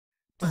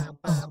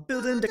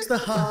Building decks the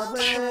hard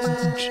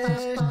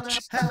way.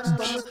 Have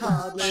fun with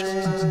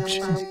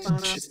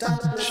Hardleg. It's time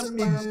to play some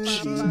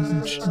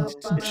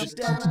Yugioh. It's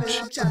the deck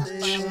build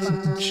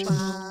challenge.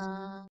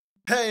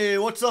 Hey,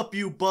 what's up,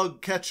 you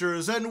bug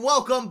catchers, and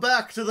welcome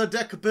back to the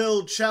Deck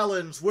Build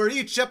Challenge, where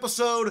each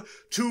episode,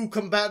 two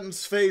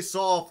combatants face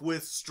off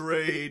with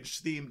strange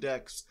theme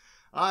decks.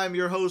 I'm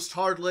your host,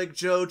 Hardleg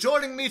Joe.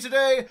 Joining me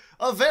today,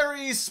 a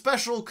very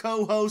special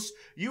co-host.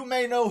 You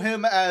may know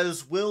him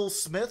as Will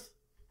Smith.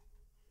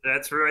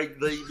 That's right,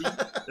 baby.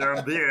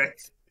 I'm back.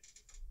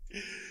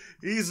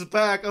 He's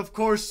back, of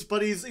course,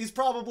 but he's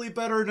probably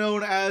better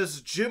known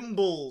as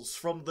Jimbles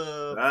from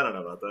the... I don't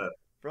know about that.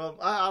 I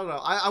don't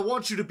know. I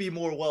want you to be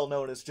more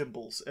well-known as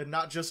Jimbles, and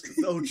not just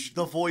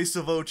the voice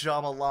of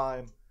Ojama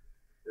Lime.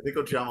 I think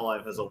Ojama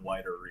Lime has a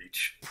wider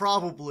reach.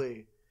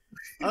 Probably.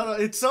 I don't know.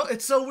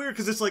 It's so weird,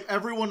 because it's like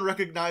everyone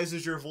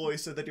recognizes your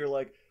voice, and then you're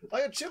like,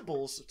 I had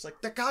Jimbles. It's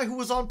like, the guy who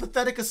was on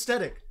Pathetic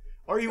Aesthetic.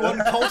 Are you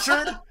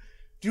uncultured?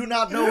 Do you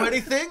not know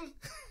anything?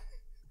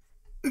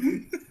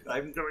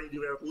 I'm going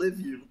to outlive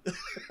you.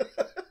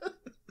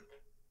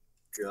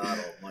 God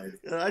almighty.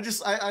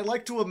 I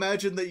like to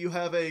imagine that you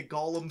have a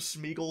Gollum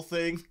Smeagol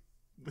thing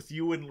with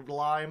you and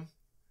Lime.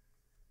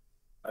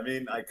 I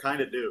mean, I kind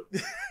of do.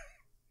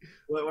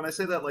 When I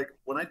say that, like,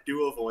 when I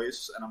do a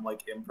voice and I'm,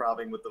 like,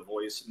 improvising with the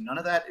voice, none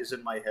of that is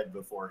in my head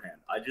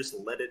beforehand. I just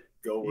let it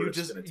go where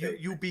it's going to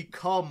take. You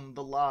become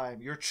the Lime.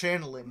 You're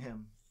channeling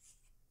him.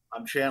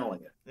 I'm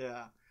channeling it.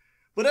 Yeah.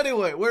 But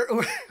anyway,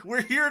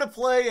 we're here to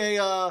play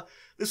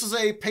this is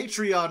a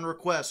Patreon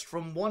request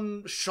from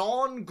one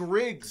Sean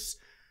Griggs,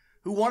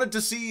 who wanted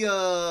to see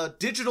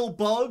digital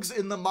bugs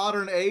in the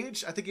modern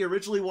age. I think he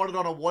originally wanted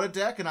on a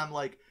What-A-Deck, and I'm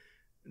like,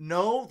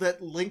 no,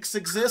 that links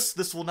exist.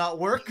 This will not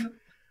work.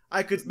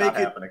 I could make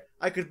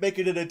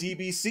it in a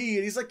DBC,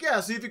 and he's like,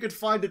 yeah, see if you could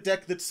find a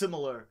deck that's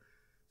similar.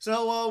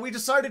 So we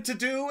decided to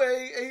do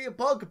a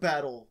bug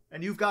battle,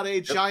 and you've got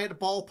a giant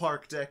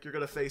ballpark deck you're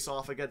gonna face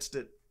off against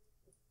it.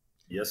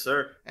 Yes,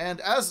 sir. And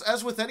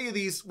as with any of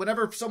these,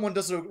 whenever someone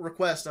does a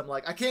request, I'm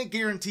like, I can't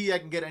guarantee I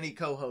can get any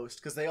co-host,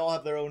 because they all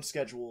have their own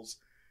schedules.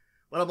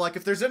 But I'm like,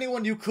 if there's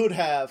anyone you could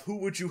have, who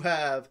would you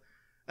have?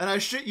 And I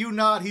shit you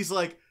not, he's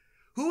like,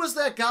 who is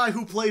that guy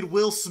who played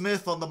Will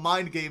Smith on the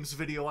Mind Games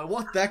video? I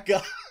want that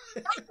guy.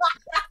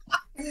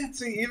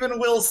 See, even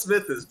Will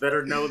Smith is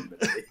better known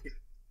than me.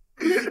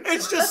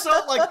 It's just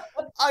so, like,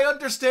 I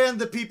understand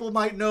that people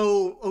might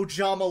know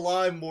Ojama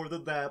Lime more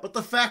than that, but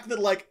the fact that,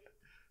 like,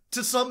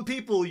 to some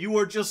people, you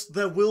are just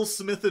the Will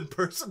Smith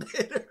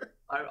impersonator.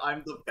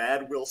 I'm the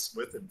bad Will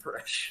Smith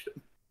impression.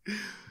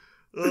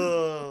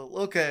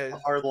 Okay. A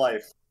hard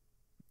life.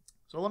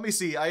 So let me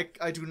see. I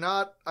did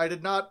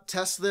not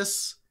test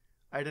this.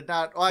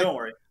 Don't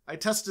worry. I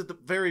tested it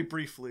very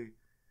briefly.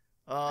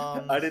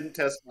 I didn't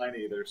test mine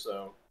either,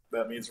 so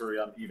that means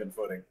we're on even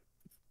footing.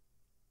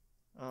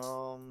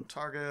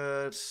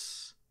 Target.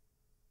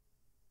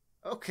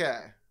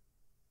 Okay,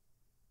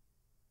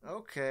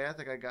 I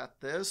think I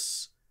got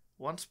this.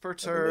 Once per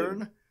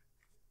turn.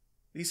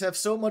 These have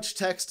so much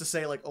text to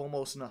say, like,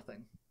 almost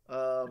nothing.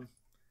 So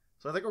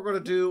I think we're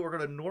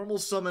gonna normal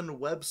summon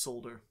Web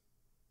Solder.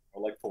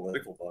 Or like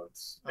political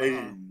bugs.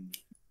 Hey.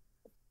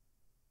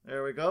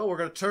 There we go. We're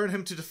gonna turn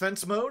him to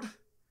defense mode.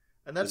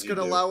 And that's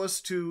gonna allow us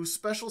to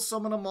special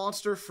summon a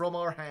monster from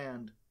our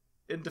hand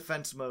in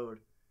defense mode.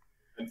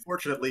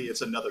 Unfortunately,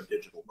 it's another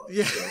digital bug.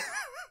 Yeah. So.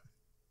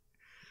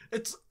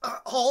 It's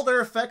all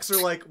their effects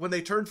are like, when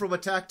they turn from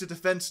attack to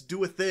defense,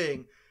 do a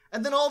thing.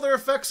 And then all their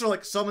effects are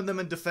like, summon them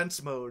in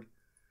defense mode.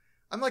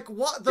 I'm like,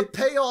 what? The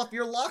payoff,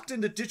 you're locked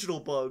into digital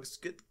bugs.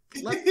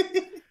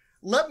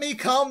 Let me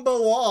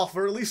combo off,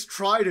 or at least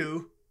try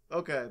to.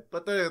 Okay,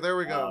 but there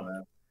we go. Oh,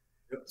 man.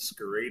 Yep,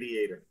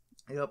 Scradiator.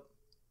 Yep.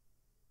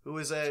 Who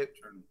is a...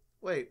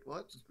 Wait,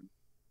 what?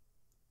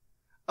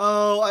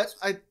 Oh,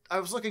 I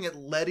was looking at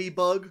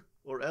Ladybug,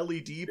 or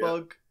LED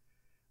Bug,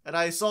 and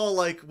I saw,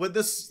 like, when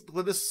this,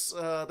 there's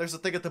a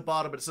thing at the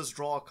bottom, and it says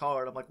draw a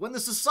card. I'm like, when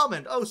this is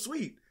summoned, oh,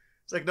 sweet.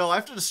 It's like, no, I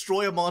have to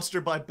destroy a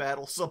monster by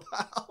battle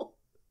somehow.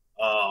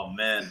 Oh,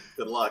 man.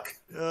 Good luck.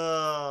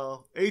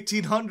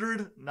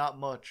 1800, not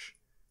much.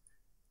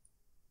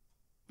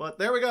 But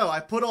there we go. I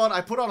put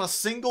on a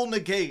single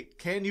negate.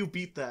 Can you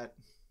beat that?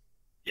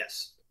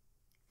 Yes.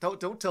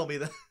 Don't tell me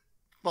that.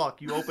 Fuck,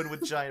 you open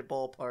with Giant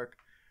Ballpark.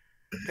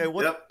 Okay,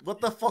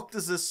 what the fuck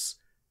does this...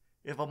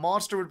 If a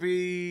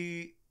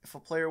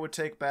player would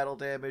take battle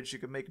damage, you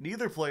could make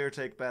neither player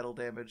take battle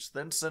damage,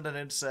 then send an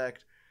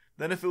insect.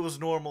 Then if it was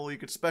normal, you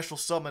could special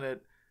summon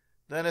it.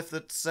 Then if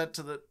it's sent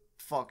to the...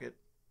 Fuck it.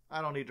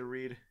 I don't need to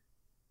read.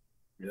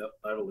 Yep,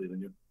 I believe in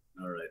you.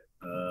 Alright,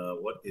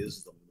 what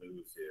is the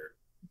move here?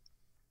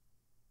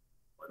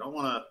 I don't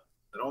want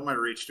my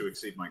reach to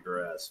exceed my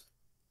grasp.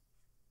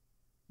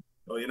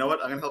 Well, you know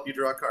what? I'm going to help you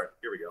draw a card.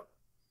 Here we go.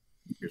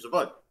 Here's a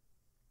bug.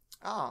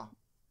 Ah.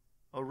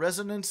 A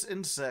resonance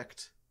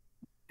insect.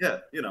 Yeah,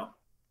 you know.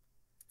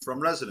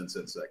 From Resonance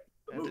Insect.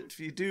 And if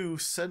you do,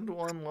 send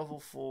one level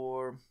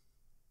 4.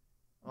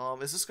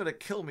 Is this going to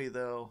kill me,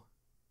 though?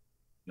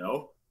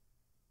 No.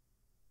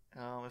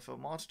 If a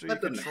monster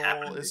That you doesn't control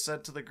happen to me. is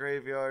sent to the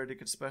graveyard, you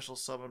can special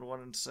summon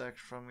one insect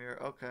from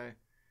your... Okay.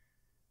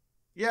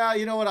 Yeah,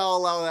 you know what? I'll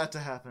allow that to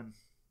happen.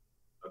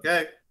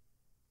 Okay.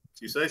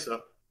 You say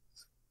so.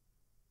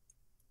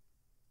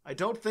 I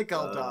don't think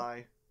I'll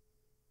die.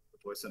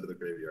 What do I send to the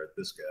graveyard?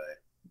 This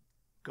guy.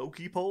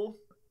 Goki pole?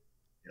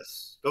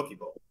 Yes. Goki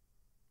Bowl.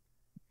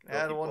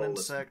 Add Goki one pole,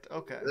 insect.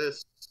 Okay.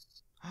 This.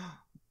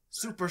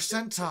 Super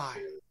Sentai.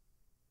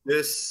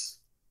 This.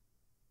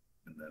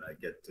 And then I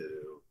get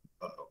to...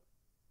 Uh-oh.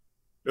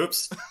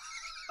 Oops.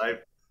 I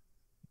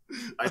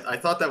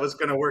thought that was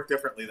going to work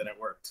differently than it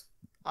worked.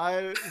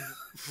 What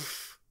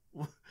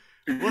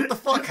the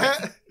fuck?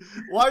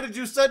 Why did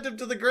you send him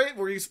to the grave?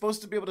 Were you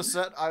supposed to be able to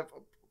set...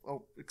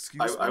 Oh,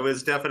 excuse me. I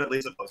was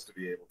definitely supposed to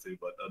be able to,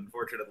 but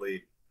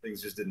unfortunately,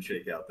 things just didn't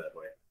shake out that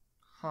way.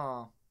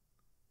 Huh.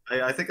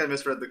 I think I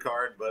misread the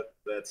card, but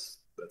that's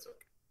okay.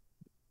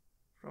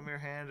 From your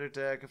hand or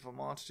deck, if a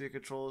monster you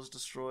control is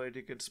destroyed,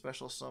 you can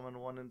special summon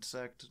one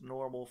insect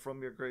normal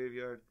from your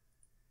graveyard.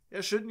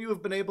 Yeah, shouldn't you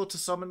have been able to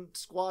summon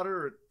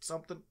Squatter or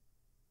something?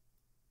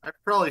 I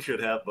probably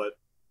should have, but,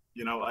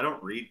 you know, I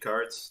don't read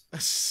cards.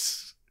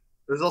 This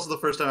is also the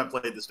first time I've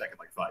played this deck in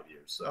like 5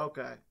 years, so...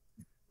 Okay.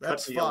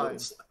 That's cut me a little fine.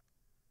 slack.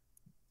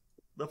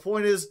 The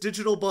point is,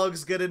 digital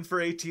bugs get in for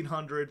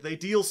 1800. They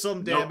deal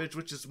some damage,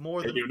 which is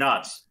more They than... do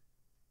not.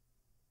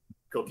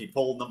 Goki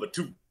Pole number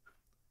 2.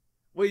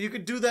 Wait, you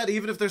can do that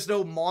even if there's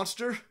no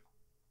monster?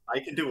 I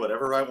can do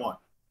whatever I want.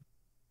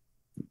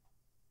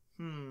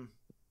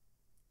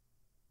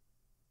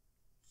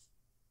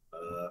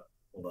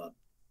 Hold on.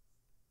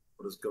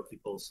 What does Goki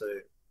Pole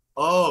say?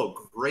 Oh,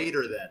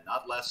 greater than,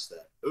 not less than.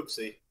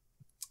 Oopsie.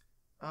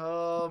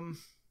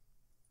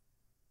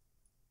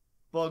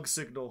 Bug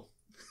signal.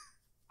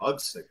 Bug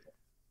signal.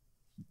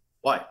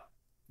 Why?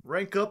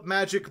 Rank up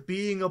magic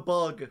being a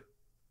bug.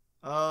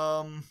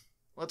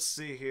 Let's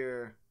see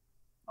here.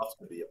 That's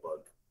gonna be a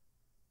bug.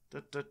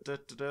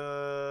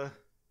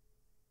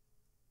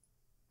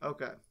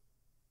 Okay.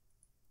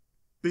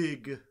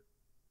 Big.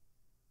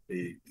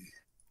 Big.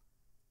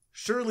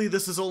 Surely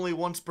this is only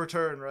once per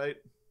turn, right?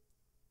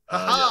 Yeah.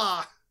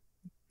 Haha!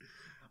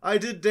 I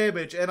did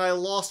damage, and I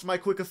lost my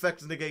quick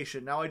effect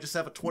negation. Now I just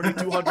have a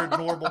 2200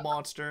 normal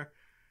monster.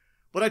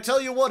 But I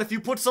tell you what, if you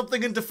put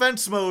something in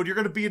defense mode, you're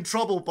gonna be in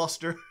trouble,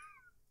 Buster.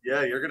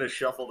 Yeah, you're gonna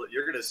shuffle it.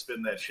 You're gonna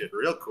spin that shit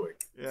real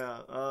quick. Yeah.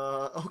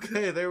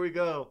 Okay, there we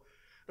go.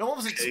 Now, what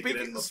was it?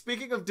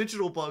 Speaking of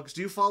digital bugs, do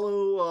you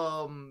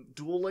follow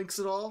Duel Links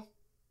at all?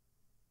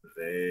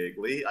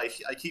 Vaguely. I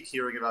keep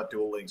hearing about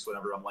Duel Links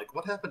whenever I'm like,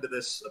 what happened to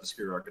this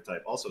obscure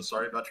archetype? Also,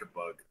 sorry about your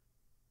bug.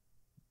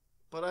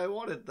 But I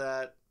wanted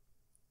that.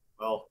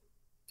 Well,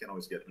 you can't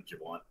always get what you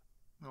want.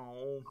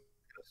 No.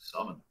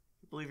 Summon.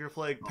 I believe you're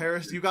playing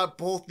Paris. Dude. You got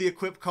both the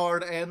equip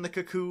card and the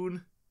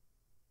cocoon.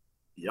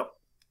 Yep.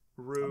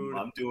 Rude.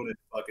 I'm doing it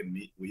fucking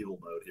meat weevil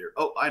mode here.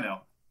 Oh, I know.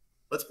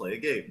 Let's play a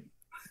game.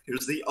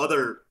 Here's the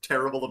other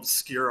terrible,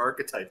 obscure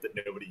archetype that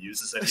nobody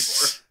uses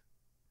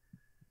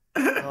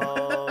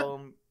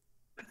anymore.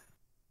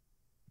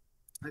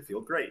 I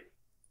feel great.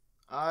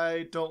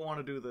 I don't want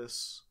to do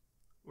this.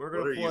 We're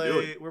gonna What are play. you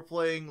doing? We're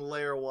playing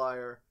Lair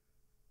Wire.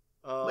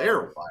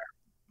 Lair Wire.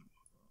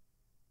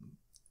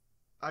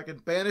 I can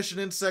banish an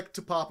insect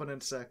to pop an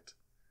insect.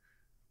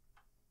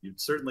 You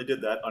certainly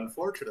did that.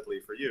 Unfortunately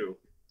for you,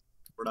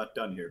 we're not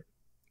done here.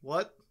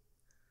 What?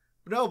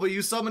 No, but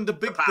you summoned a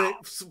big thing.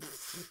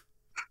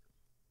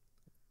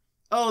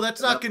 Oh,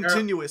 that's not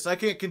continuous. I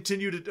can't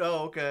continue to...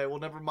 Oh, okay. Well,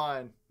 never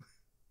mind.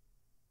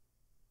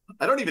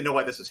 I don't even know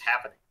why this is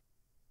happening.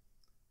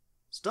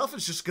 Stuff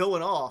is just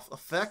going off.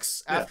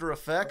 Effects after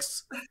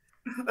effects.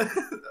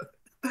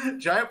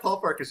 Giant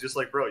Ballpark is just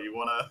like, bro, you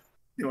wanna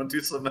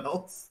do something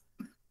else?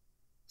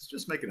 Let's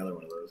just make another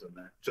one of those in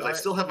there. I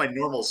still have my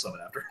normal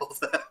summon after all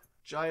that.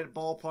 Giant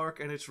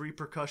Ballpark and its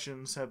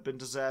repercussions have been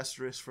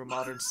disastrous for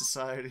modern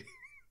society.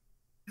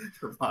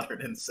 For modern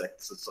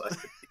insect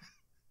society.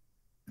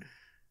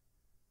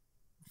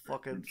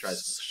 Fucking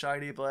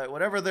shiny black.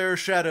 Whatever their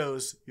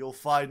shadows, you'll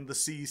find the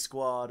C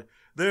Squad.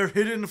 Their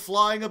hidden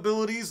flying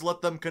abilities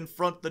let them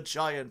confront the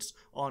giants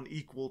on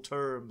equal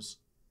terms.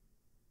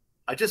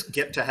 I just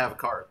get to have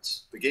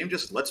cards. The game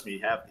just lets me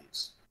have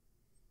these.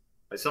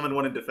 I summoned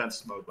one in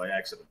defense mode by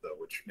accident, though,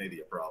 which may be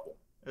a problem.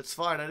 It's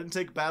fine. I didn't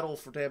take battle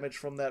for damage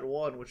from that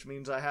one, which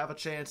means I have a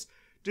chance.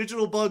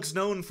 Digital bugs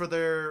known for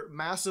their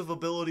massive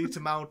ability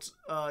to mount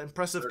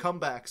impressive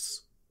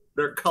comebacks.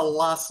 They're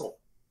colossal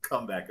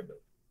comeback ability.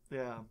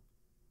 Yeah.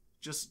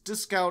 Just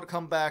discount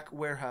comeback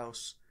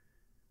warehouse.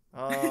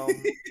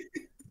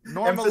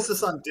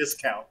 Emphasis on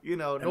discount. You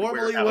know,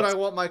 normally when I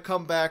want my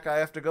comeback, I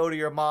have to go to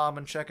your mom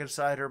and check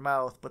inside her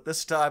mouth. But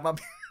this time, I'm...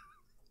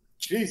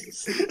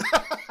 Jesus.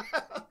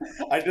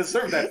 I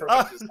deserve that for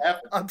what just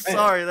happened. I'm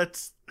sorry,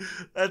 that's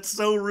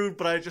so rude,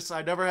 but I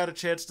never had a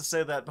chance to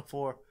say that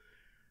before.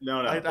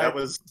 No, that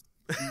was...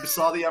 You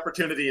saw the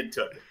opportunity and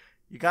took it.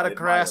 You gotta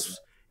grasp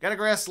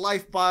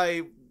life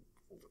by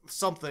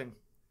something.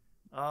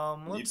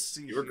 Let's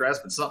see. You were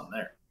grasping something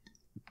there.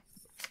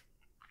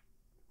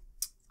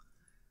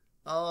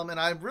 And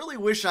I really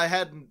wish I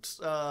hadn't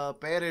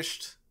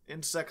banished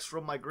insects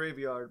from my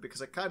graveyard,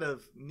 because I kind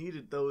of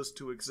needed those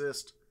to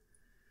exist.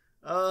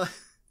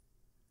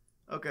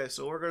 Okay,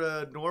 so we're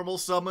gonna normal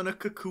summon a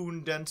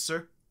Cocoon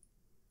Denser.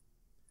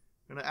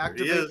 Gonna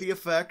activate the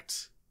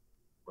effect.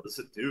 What does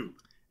it do?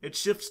 It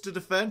shifts to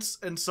defense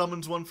and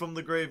summons one from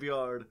the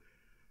graveyard.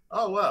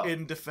 Oh, wow.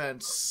 In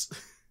defense.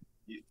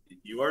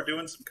 You are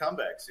doing some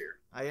comebacks here.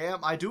 I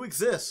am. I do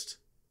exist.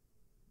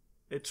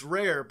 It's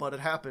rare, but it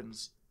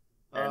happens.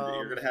 And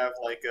you're going to have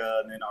like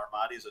an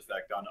Armades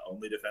effect on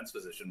only defense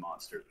position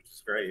monsters, which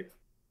is great.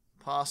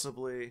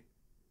 Possibly.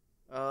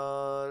 When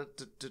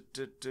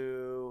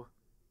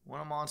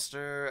a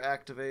monster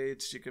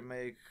activates, you can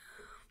make...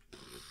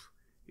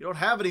 You don't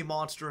have any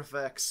monster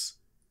effects.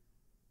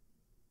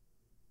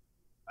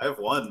 I have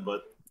one,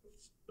 but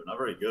they're not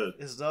very good.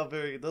 It's not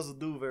very... It doesn't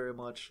do very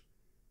much.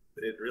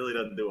 It really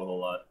doesn't do a whole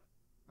lot.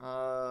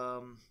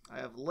 I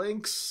have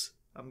links.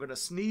 I'm gonna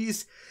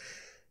sneeze.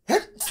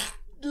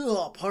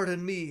 Oh,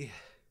 pardon me.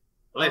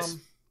 Nice.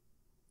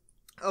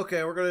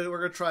 Okay, we're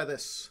gonna try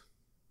this.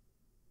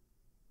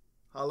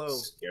 Hello.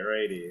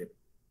 Scary.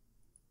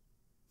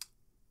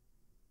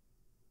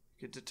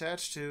 Get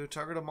attached to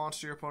target a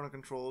monster your opponent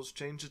controls.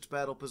 Change its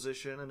battle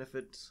position, and if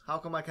it's... How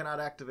come I cannot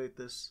activate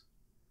this?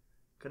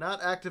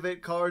 Cannot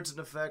activate cards and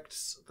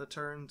effects the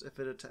turns if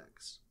it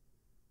attacks.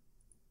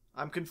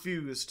 I'm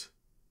confused.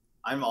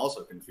 I'm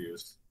also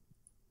confused.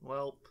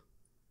 Well,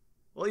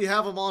 you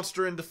have a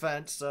monster in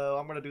defense, so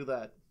I'm gonna do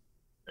that.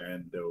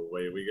 And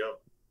away we go.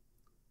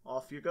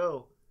 Off you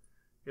go.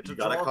 Get to You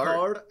got draw a a card.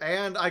 card,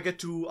 and I get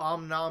to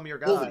nom your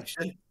guy. Holy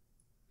shit.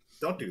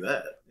 Don't do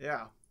that.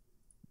 Yeah.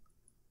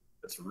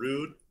 That's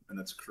rude, and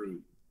that's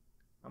crude.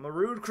 I'm a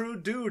rude,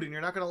 crude dude, and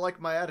you're not gonna like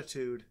my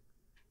attitude.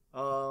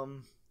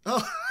 Oh.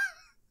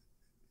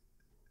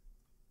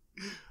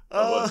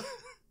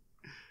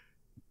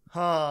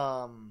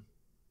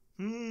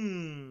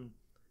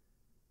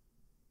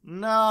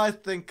 No, I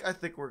think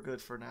we're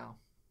good for now.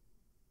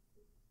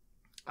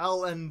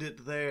 I'll end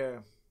it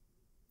there.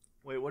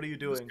 Wait, what are you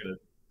doing? Just gonna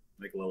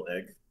make a little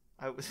egg.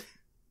 I was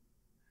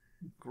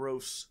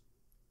gross.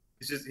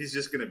 He's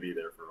just gonna be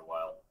there for a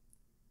while.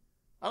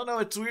 I don't know,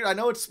 it's weird. I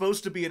know it's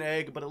supposed to be an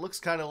egg, but it looks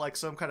kind of like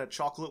some kind of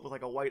chocolate with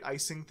like a white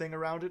icing thing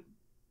around it.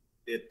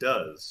 It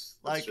does.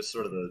 Like, it's just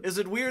sort of the. Is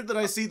it weird that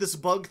I see this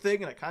bug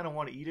thing and I kind of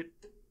want to eat it?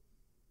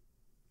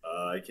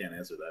 I can't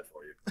answer that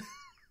for you.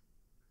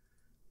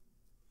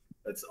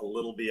 That's a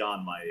little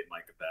beyond my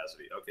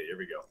capacity. Okay, here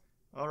we go.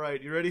 All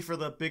right, you ready for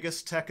the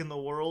biggest tech in the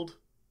world?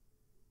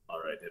 All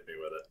right, hit me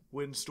with it.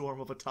 Windstorm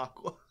of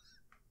Ataqua.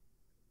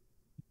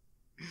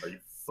 Are you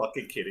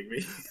fucking kidding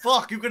me?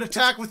 Fuck, you can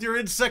attack with your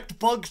insect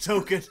bug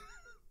token.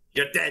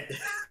 You're dead.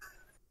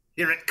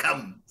 Here it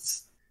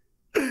comes.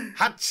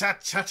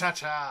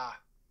 Ha-cha-cha-cha-cha.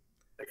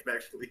 I can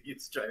actually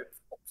use giant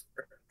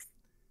Ballpark.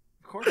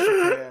 Of course you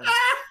can.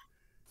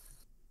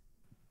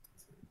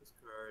 This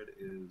card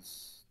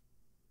is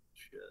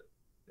shit.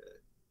 Okay.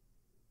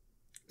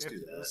 Let's do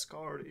that. This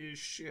card is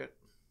shit.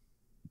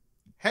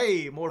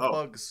 Hey, more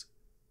bugs.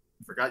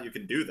 Forgot you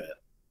can do that.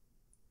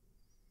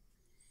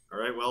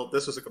 Alright, well,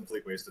 this was a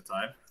complete waste of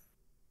time.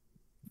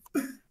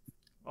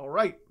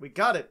 Alright, we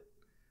got it.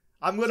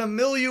 I'm gonna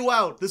mill you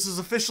out. This is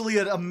officially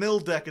a mill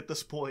deck at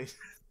this point.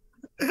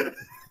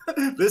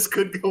 This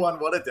could go on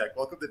what a deck.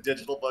 Welcome to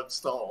Digital Bug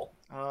Stall.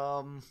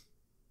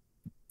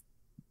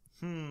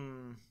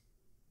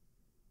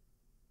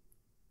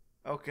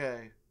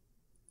 Okay.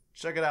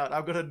 Check it out.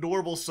 I'm gonna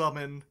normal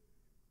summon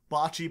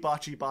Bocce,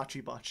 Bocce,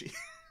 Bocce, Bocce.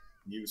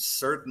 You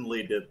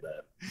certainly did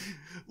that.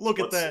 Look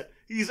at that.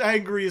 He's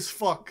angry as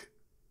fuck.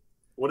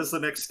 What is the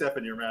next step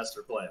in your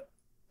master plan?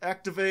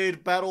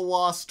 Activate Battle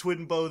Wasp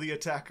Twin Bow the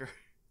Attacker.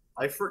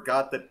 I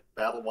forgot that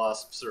battle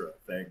wasps are a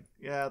thing.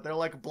 Yeah, they're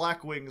like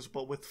black wings,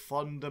 but with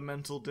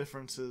fundamental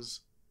differences.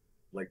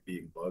 Like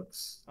being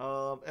bugs.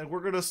 And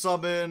we're gonna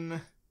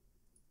summon...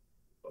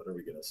 What are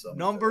we gonna summon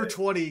Number today?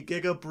 20,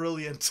 Giga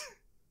Brilliant.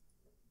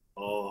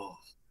 Oh.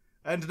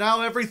 And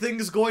now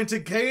everything's going to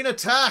gain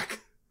attack!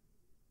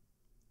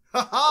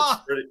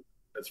 Haha!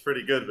 That's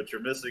pretty good, but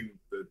you're missing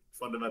the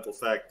fundamental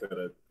fact that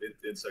an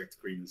insect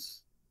queen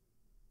is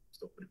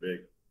still pretty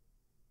big.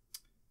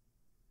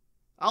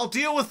 I'll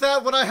deal with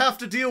that when I have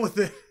to deal with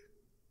it.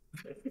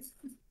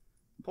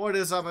 Point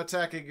is, I'm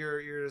attacking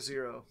your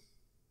 0.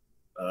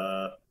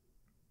 We're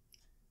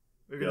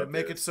gonna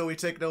make it so we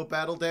take no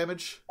battle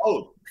damage.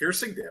 Oh,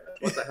 piercing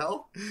damage. What the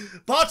hell?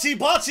 Bocce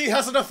Bocce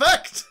has an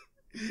effect!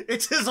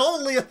 It's his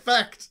only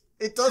effect!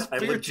 It does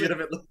piercing. I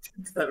legitimately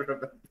did not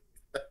remember.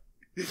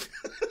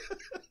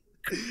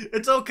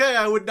 It's okay,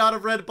 I would not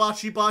have read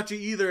Bocce Bocce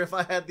either if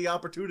I had the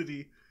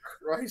opportunity.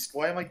 Christ,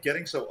 why am I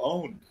getting so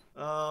owned?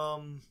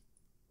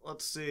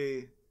 Let's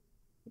see.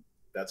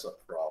 That's a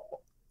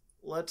problem.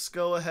 Let's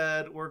go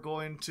ahead. We're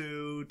going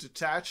to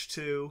detach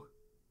 2.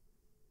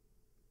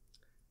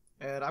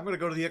 And I'm going to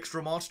go to the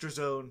extra monster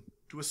zone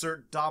to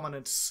assert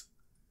dominance.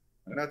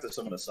 I'm gonna have to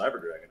summon a Cyber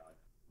Dragon on.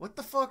 What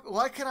the fuck?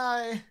 Why can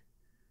I...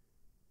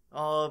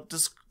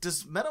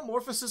 does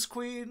Metamorphosis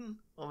Queen...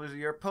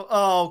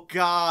 Oh,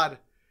 god.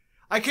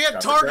 I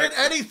can't target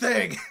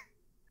anything!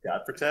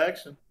 Got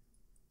protection.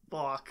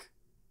 Fuck.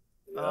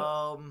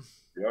 Yeah.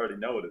 You already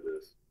know what it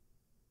is.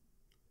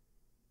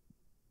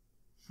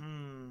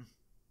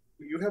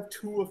 You have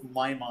 2 of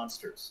my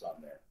monsters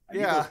on there. I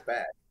need those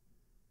back.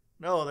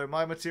 No, they're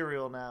my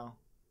material now.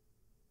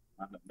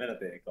 Not in a minute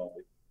they ain't called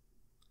me.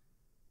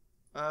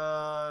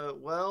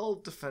 Well,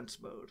 defense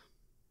mode.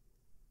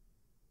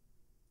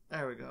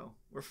 There we go.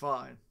 We're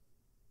fine.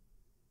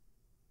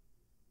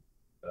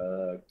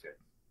 Okay.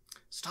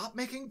 Stop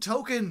making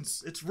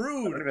tokens! It's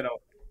rude!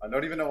 I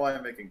don't even know why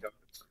I'm making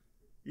tokens.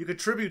 You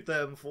contribute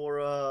them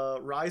for,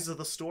 Rise of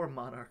the Storm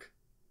Monarch.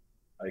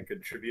 I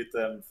contribute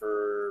them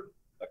for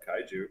a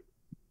kaiju.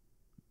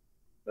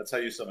 That's how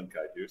you summon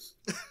kaijus.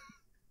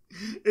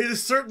 It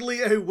is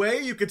certainly a way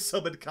you can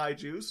summon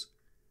kaijus.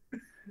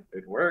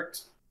 It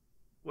worked.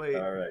 Wait.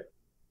 Alright.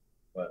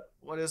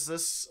 What is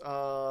this?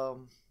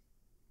 Oh,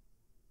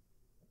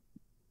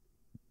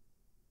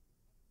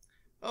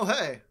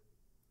 hey.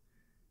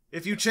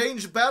 If you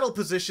change battle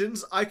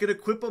positions, I can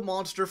equip a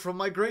monster from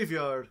my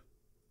graveyard.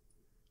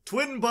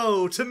 Twin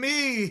bow to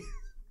me!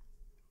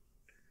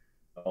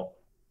 Oh.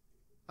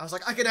 I was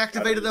like, I can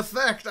activate an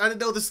effect. I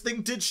didn't know this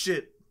thing did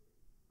shit.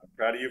 I'm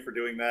proud of you for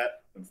doing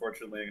that.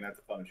 Unfortunately, I'm going to have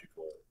to punish you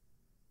for it.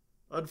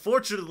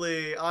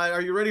 Unfortunately,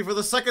 are you ready for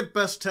the second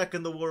best tech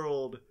in the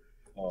world?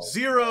 Oh.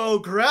 0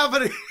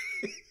 gravity!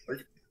 Are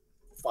you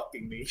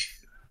fucking me?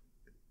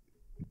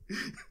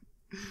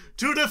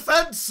 To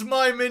defense,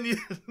 my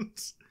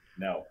minions!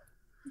 No.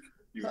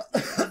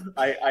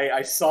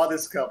 I saw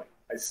this coming.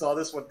 I saw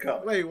this one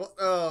coming. Wait, what?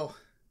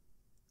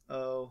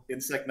 Oh.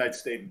 Insect Knight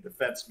stayed in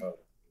defense mode.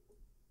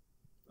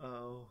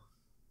 Oh.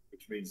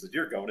 Which means that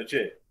you're going to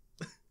jail.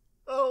 I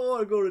don't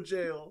want to go to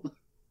jail.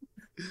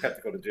 You have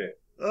to go to jail.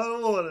 I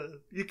don't want to.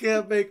 You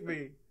can't make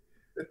me.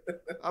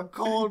 I'm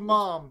calling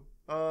Mom.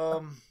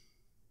 Mom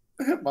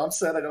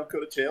said I don't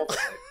go to jail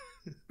tonight.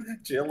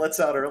 Jail lets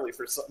out early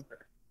for summer.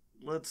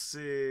 Let's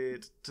see.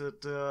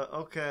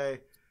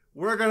 Okay.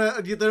 We're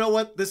gonna. You know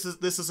what? This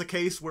is a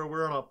case where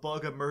we're on a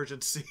bug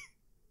emergency.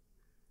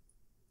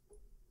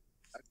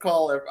 I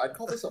call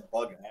this a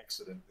bug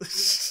accident.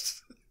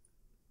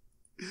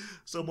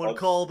 Someone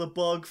call the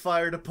bug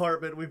fire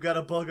department. We've got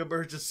a bug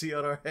emergency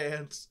on our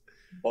hands.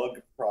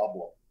 Bug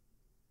problem.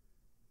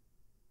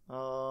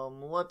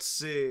 Let's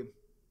see.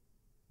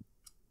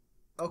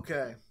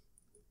 Okay.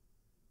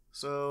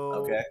 So.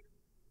 Okay.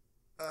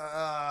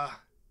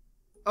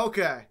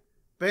 Okay.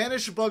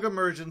 Banish bug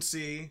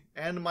emergency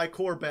and my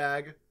core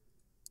bag,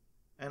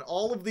 and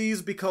all of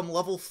these become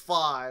level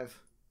 5.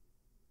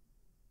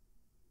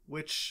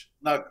 Which.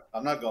 No,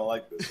 I'm not gonna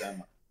like this,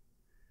 am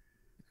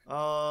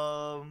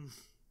I?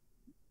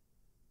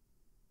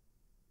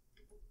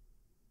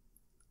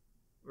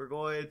 We're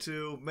going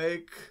to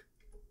make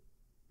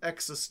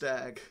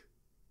Exostag.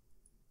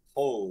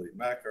 Holy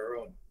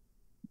macaroni.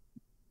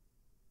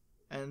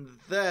 And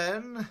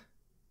then,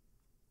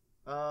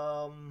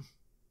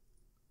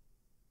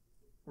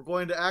 we're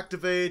going to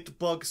activate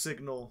Bug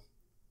Signal.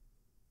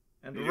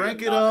 And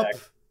rank it up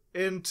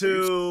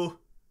into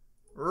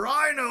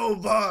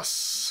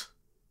Rhinobus!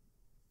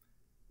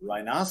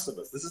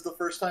 Rhinoceros. This is the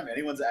first time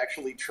anyone's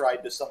actually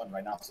tried to summon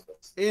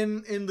Rhinoceros.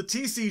 In the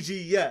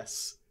TCG,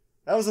 yes.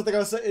 That was the thing I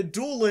was saying. In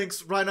Duel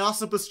Links,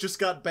 Rhinoceros just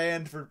got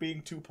banned for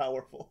being too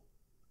powerful.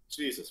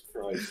 Jesus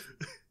Christ.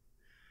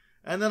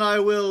 And then I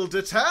will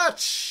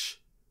detach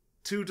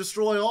to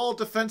destroy all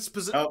defense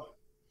positions. Oh.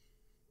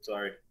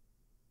 Sorry.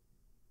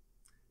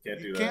 Can't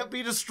do that. Can't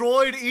be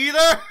destroyed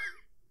either?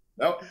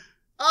 Nope.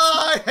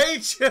 Oh, I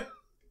hate you!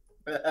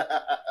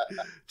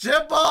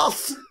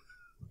 Jimbles!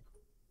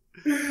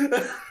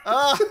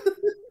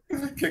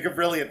 Kick a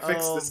Brilliant,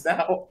 fix this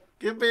now.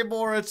 Give me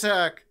more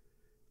attack.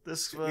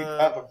 This,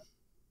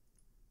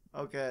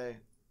 okay.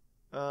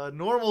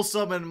 Normal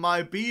summon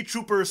my B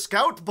Trooper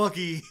Scout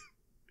Buggy.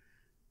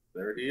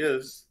 There he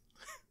is.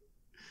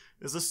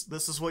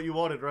 This is what you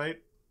wanted,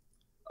 right?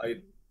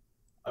 I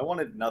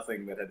wanted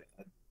nothing that had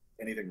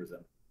anything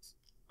resemblance.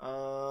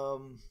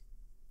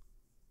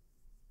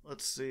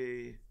 Let's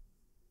see.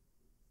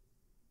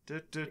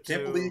 I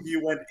can't believe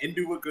you went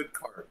into a good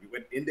card. You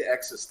went into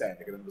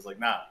Exostag and then was like,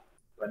 nah,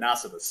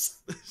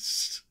 Rhinoceros.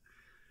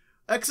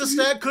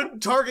 Exostag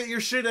couldn't target your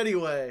shit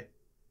anyway.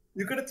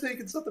 You could have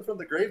taken something from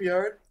the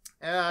graveyard.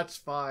 Yeah, it's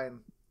fine.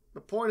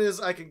 The point is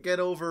I can get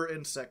over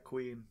Insect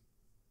Queen.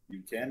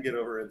 You can get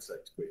over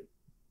Insect Queen.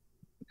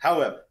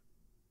 However,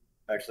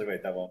 actually,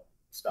 wait, that won't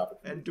stop it.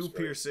 And do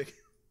piercing.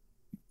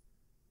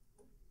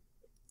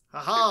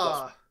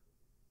 Haha!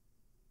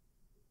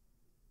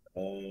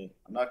 I'm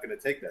not going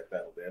to take that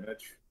battle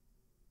damage.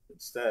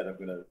 Instead, I'm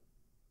going to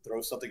throw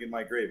something in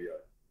my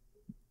graveyard.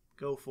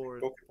 Go for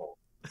it. Pokeball.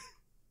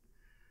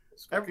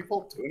 Does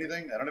Pokeball do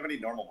anything? I don't have any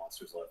normal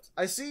monsters left.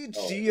 I see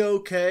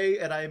G-O-K,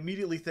 and I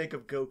immediately think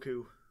of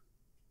Goku.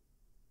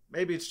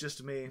 Maybe it's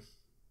just me.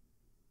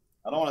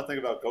 I don't want to think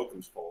about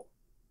Goku's pole.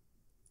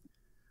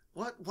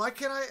 What? Why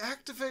can't I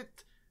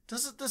activate?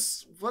 Doesn't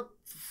this... What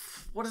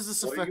does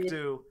this effect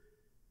do?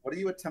 What are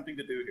you attempting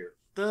to do here?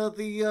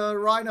 The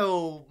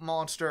rhino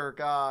monster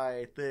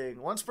guy thing.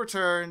 Once per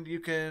turn, you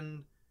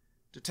can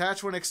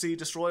detach when exceed,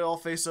 destroy all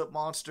face-up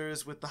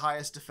monsters with the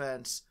highest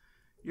defense.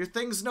 Your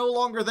thing's no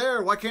longer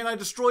there. Why can't I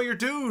destroy your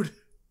dude?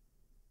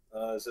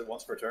 Is it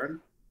once per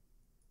turn?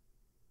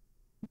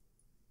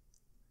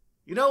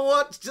 You know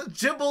what?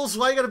 Jimbles,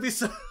 why you gotta be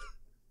so...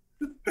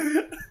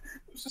 I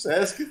was just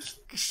asking.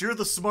 You're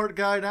the smart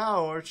guy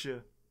now, aren't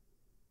you?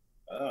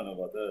 I don't know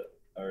about that.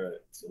 Alright,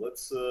 so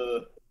let's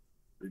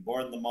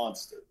reborn the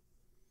monster.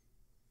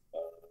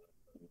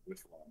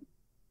 Which one?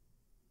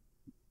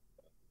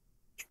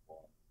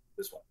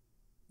 This one.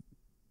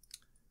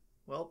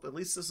 Well, at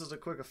least this is a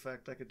quick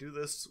effect. I could do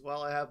this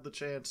while I have the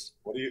chance.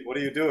 What are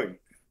you doing?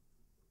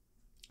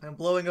 I'm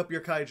blowing up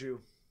your kaiju.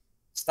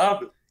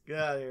 Stop it! Get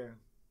out of here.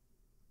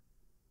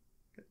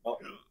 Oh.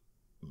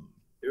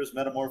 Here's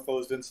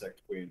Metamorphosed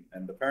Insect Queen,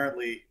 and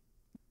apparently...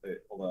 Wait,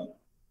 hold on.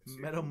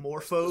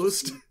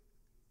 Metamorphosed?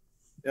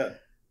 Yeah,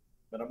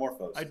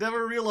 Metamorphosed. I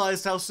never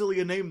realized how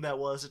silly a name that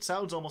was. It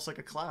sounds almost like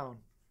a clown.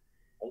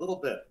 A little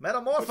bit.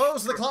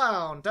 Metamorphose the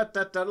clown!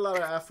 Da-da-da, a lot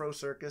of Afro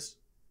Circus.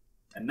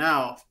 And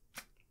now,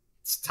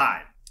 it's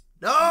time.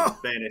 No!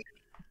 Banish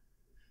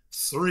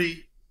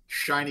 3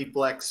 shiny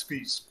black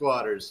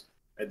squatters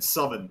and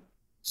summon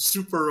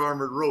super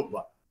armored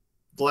robot,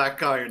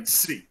 Black Iron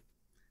City.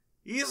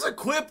 He's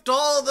equipped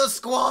all the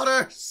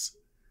squatters!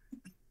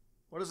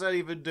 What does that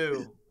even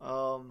do?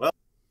 Well,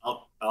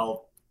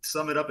 I'll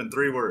sum it up in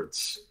 3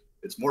 words.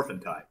 It's morphin'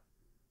 time.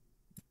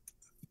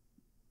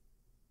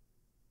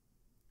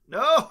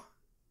 No!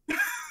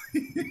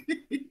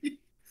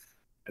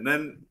 And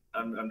then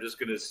I'm just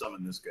gonna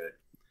summon this guy.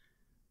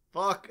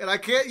 Fuck, and I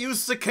can't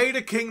use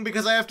Cicada King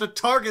because I have to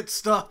target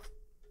stuff.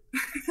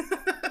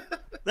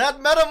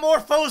 That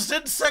Metamorphosed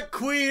Insect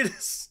Queen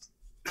is...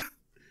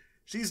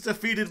 She's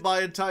defeated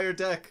my entire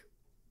deck.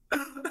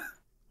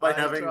 By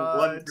having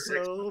one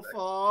so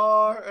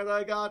far, and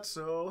I got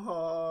so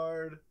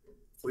hard.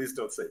 Please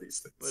don't say these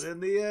things. But in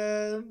the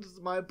end,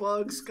 my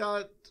bugs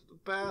got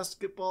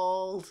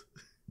basketballed.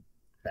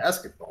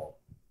 Basketball?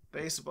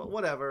 Baseball,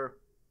 whatever.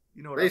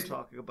 You know what Baseball.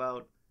 I'm talking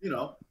about. You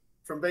know,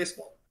 from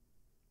baseball.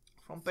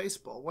 From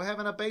baseball. We're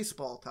having a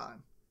baseball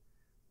time.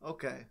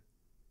 Okay.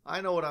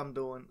 I know what I'm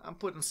doing. I'm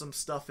putting some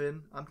stuff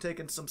in. I'm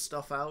taking some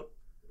stuff out.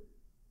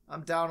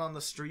 I'm down on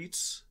the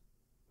streets.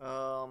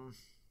 I'm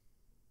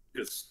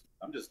just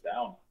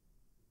down.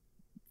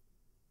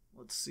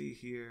 Let's see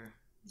here.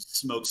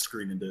 Smoke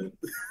screen into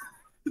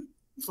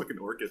fucking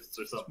orchids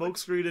or something. Smoke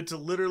screen into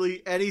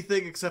literally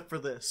anything except for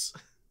this.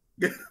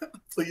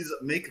 Please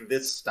make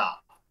this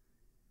stop.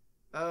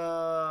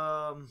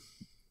 God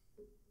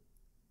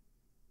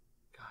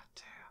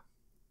damn.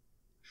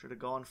 Should have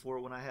gone for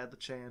it when I had the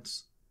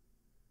chance.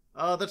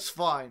 That's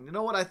fine. You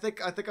know what? I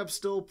think I'm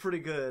still pretty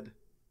good.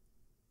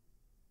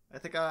 I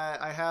think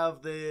I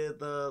have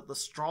the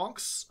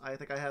stronks. I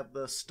think I have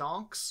the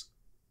stonks.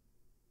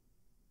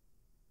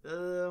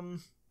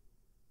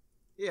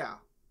 Yeah.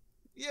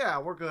 Yeah,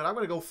 we're good. I'm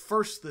gonna go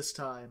first this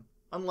time.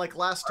 Unlike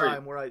last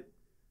time where I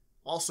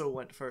also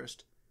went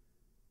first.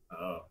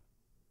 Oh.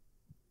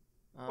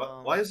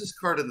 Why is this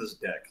card in this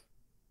deck?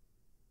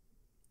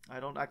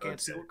 I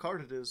can't see what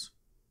card it is.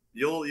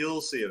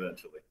 You'll see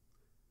eventually.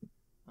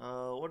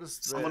 What is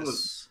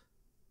this?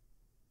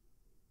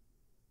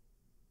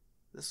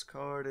 This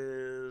card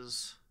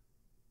is...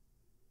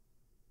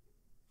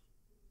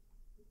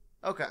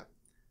 Okay.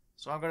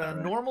 So I'm going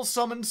to normal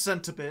summon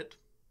Centibit.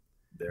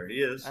 There he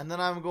is. And then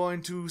I'm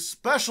going to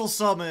special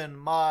summon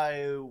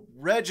my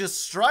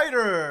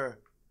Registrider.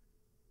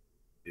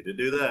 You did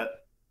do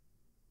that.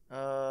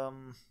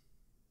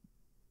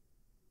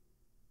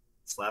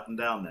 Slap him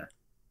down there.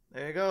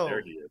 There you go.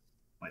 There he is.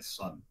 My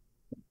son.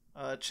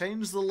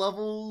 Change the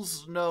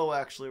levels? No,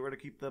 actually. We're going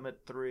to keep them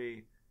at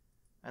 3.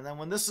 And then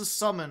when this is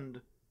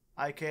summoned,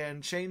 I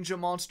can change a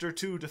monster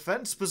to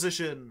defense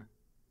position.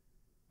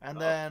 And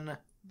then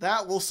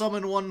that will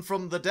summon one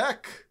from the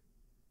deck.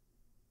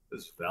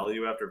 There's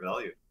value after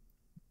value.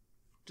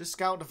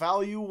 Discount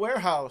value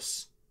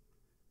warehouse.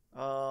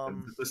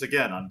 This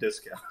again on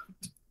discount.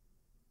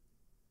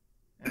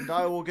 And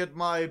I will get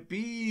my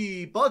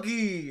bee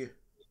buggy.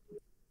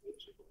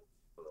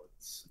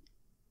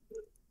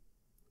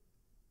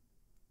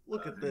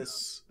 Look at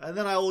this. And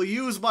then I will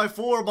use my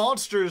 4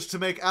 monsters to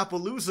make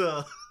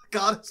Appaloosa,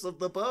 Goddess of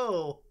the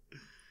Bow.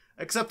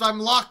 Except I'm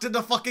locked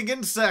into fucking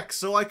insects,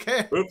 so I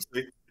can't.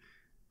 Oopsie.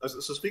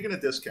 So speaking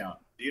of discount,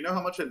 do you know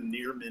how much a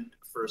near mint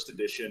first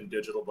edition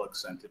digital bug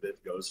Centibit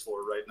goes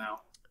for right now?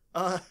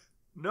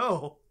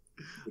 No.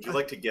 Would you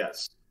like to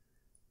guess?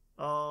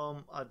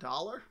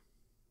 $1?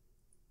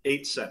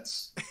 8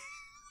 cents.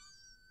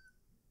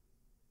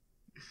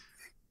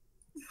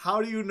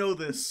 How do you know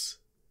this?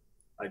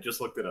 I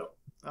just looked it up.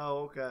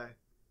 Oh, okay.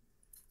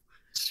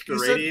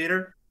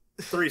 Radiator,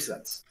 3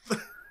 cents.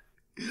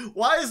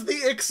 Why is the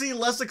Ixie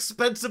less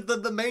expensive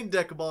than the main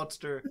deck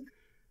monster?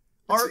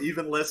 It's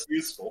even less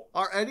useful.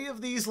 Are any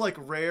of these like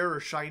rare or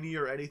shiny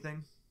or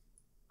anything?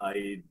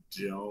 I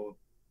don't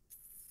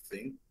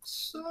think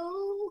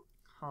so.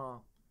 Huh.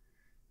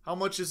 How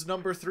much is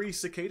number 3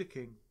 Cicada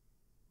King?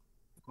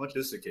 How much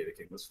is Cicada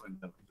King? Let's find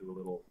out. Do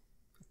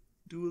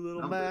a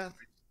little math.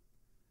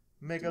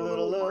 Make a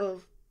little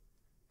love.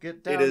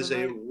 Get down. It is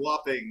a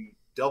whopping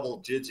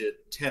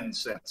double-digit 10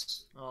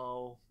 cents.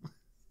 Oh.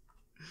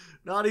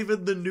 Not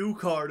even the new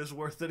card is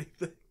worth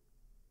anything.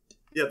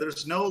 Yeah,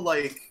 there's no,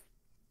 like,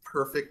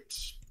 perfect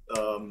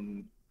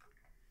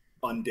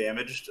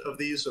undamaged of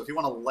these. So if you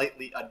want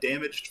a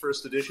damaged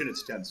first edition,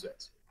 it's 10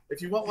 cents.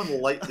 If you want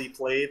one lightly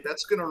played,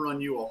 that's going to run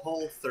you a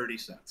whole 30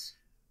 cents.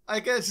 I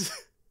guess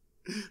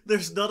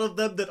there's none of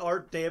them that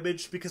aren't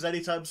damaged because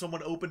anytime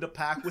someone opened a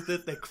pack with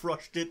it, they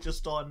crushed it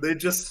just on... They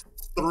just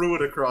threw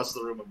it across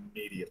the room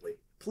immediately.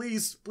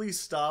 Please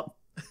stop.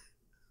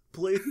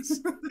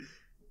 Please.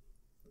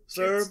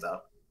 Sir? Can't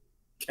stop.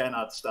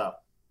 Cannot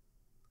stop.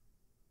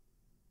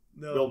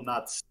 No. Will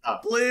not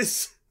stop.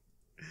 Please.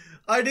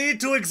 I need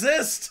to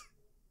exist.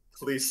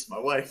 Please, my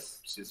wife.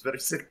 She's very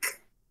sick.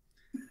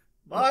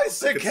 My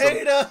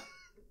cicada!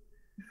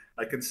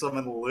 I can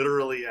summon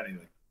literally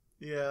anything.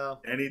 Yeah.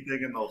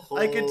 Anything in the whole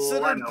I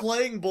considered lineup.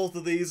 Playing both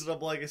of these, and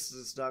I'm like,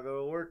 it's not going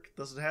to work.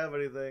 Doesn't have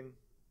anything.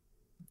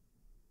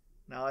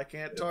 Now I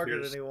can't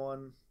target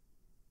anyone.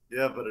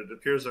 Yeah, but it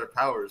appears our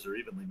powers are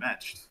evenly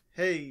matched.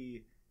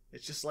 Hey,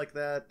 it's just like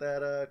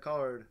that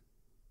card.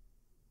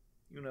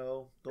 You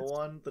know,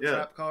 the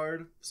trap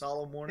card,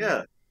 Solemn Warning.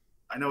 Yeah,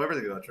 I know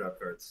everything about trap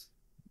cards.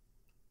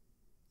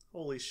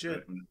 Holy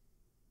shit. Right.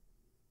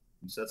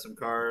 Set some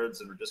cards,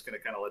 and we're just going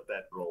to kind of let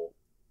that roll.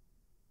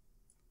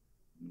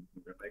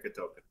 We're going to make a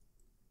token.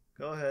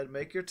 Go ahead,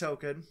 make your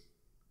token.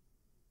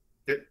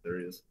 Okay, there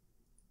he is.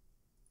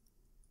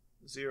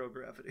 0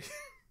 gravity.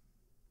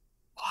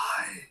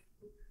 Why?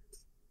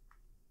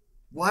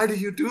 Why do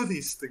you do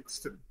these things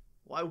to me?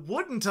 Why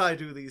wouldn't I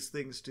do these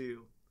things to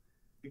you?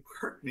 You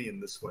hurt me in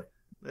this way.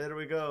 There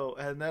we go.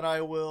 And then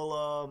I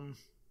will,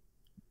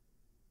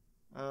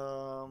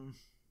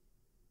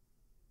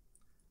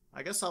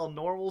 I guess I'll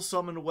normal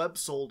summon Web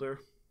Soldier.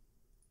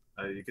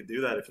 You could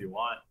do that if you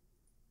want.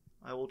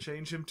 I will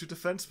change him to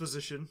defense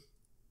position.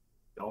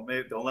 Don't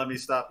let me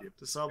stop you.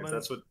 To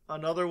summon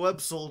another Web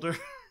Soldier.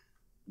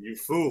 You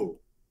fool.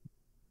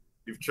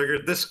 You've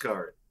triggered this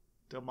card.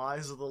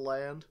 Demise of the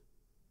Land.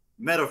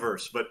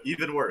 Metaverse, but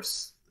even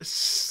worse.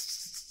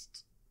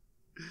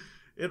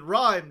 It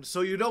rhymed,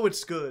 so you know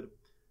it's good.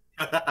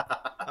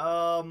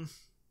 How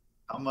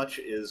much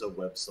is a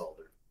Web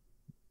Soldier?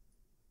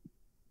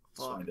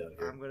 Fuck,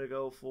 I'm gonna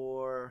go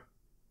for...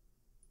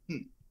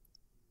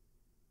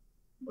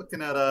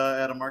 Looking at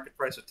a market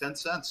price of 10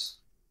 cents.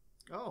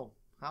 Oh,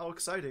 how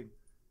exciting.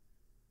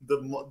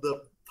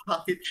 The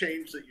pocket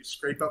change that you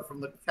scrape up from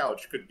the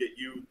couch could get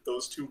you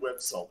those 2 Web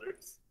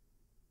Soldiers.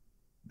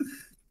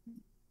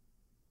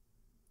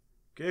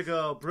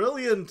 Giga,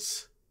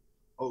 brilliant!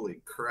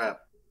 Holy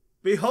crap.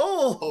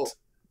 Behold! Oh,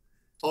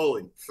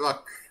 holy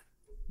fuck.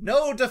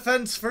 No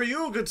defense for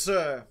you, good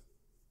sir!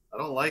 I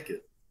don't like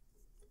it.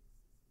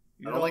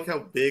 I don't like how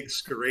big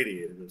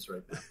Scaradiator is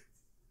right now.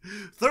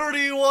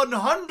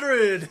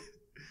 3,100!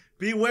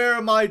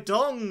 Beware my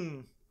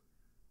dung!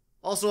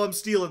 Also, I'm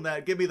stealing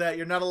that. Give me that.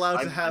 You're not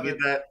allowed to have it.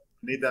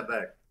 Need that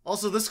back.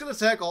 Also, this can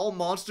attack all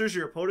monsters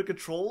your opponent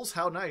controls?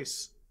 How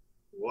nice.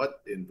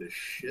 What in the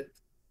shit?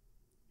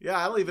 Yeah,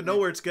 I don't even know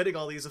where it's getting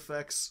all these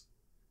effects.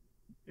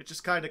 It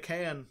just kind of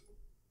can.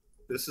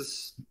 This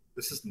is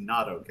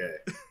not okay.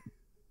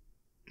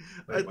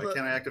 Wait, why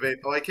can't I activate?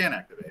 Oh, I can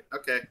activate.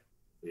 Okay.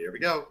 Here we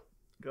go.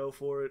 Go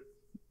for it.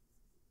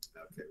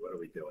 Okay, what are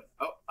we doing?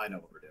 Oh, I know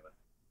what we're doing.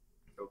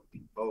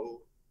 Goki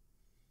Bo.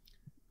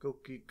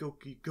 Goki,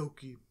 Goki,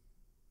 Goki.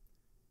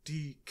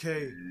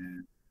 DK.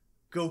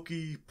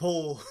 Goki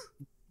Pole.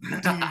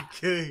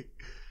 DK.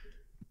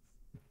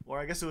 Or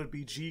I guess it would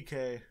be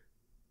GK.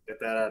 Get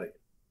that out of here.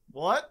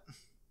 What?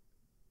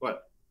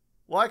 What?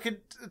 Well, I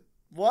could...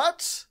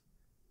 What?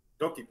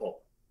 Goki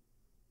Pole.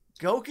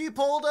 Goki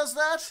Pole does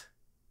that?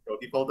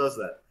 Goki Pole does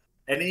that.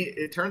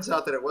 It turns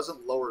out that it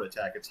wasn't lower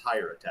attack, it's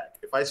higher attack.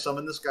 If I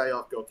summon this guy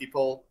off Goki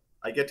Pole,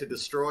 I get to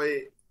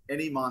destroy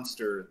any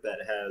monster that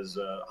has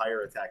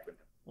higher attack than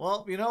him.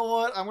 Well, you know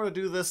what? I'm going to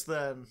do this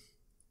then.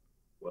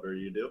 What are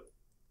you do?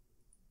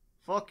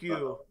 Fuck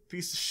you,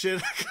 piece of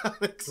shit. I'm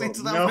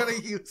no. going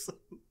to use them.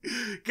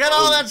 Get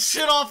all that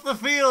shit off the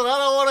field. I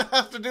don't want to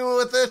have to do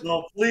with it.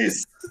 No,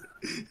 please.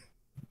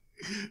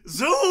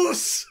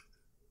 Zeus!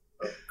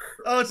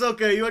 Oh, it's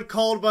okay. You had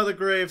Called by the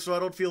Grave, so I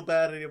don't feel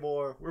bad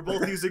anymore. We're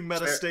both using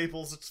meta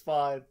staples. It's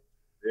fine.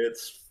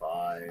 It's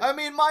fine. I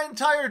mean, my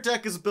entire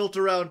deck is built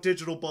around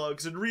digital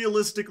bugs, and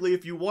realistically,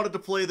 if you wanted to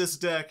play this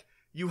deck,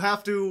 you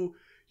have to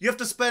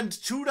spend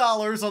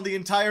 $2 on the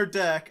entire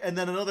deck, and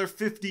then another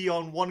 $50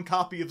 on one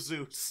copy of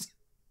Zeus.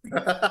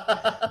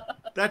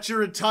 That's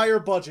your entire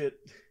budget.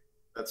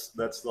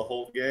 That's the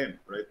whole game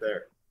right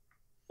there.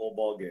 Whole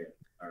ball game.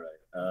 All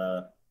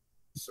right.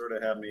 Sort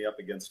of have me up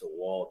against a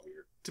wall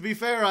here. To be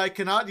fair, I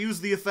cannot use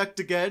the effect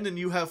again, and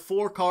you have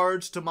 4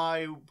 cards to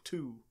my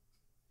 2.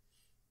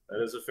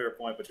 That is a fair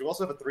point, but you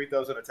also have a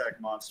 3,000 attack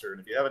monster,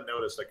 and if you haven't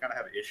noticed, I kind of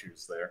have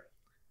issues there.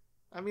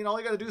 I mean, all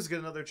you gotta do is get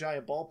another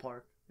giant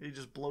ballpark. You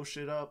just blow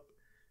shit up.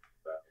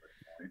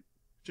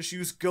 Just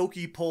use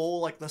Goki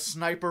Pole like the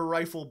sniper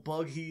rifle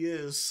bug he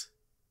is.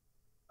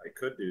 I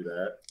could do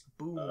that.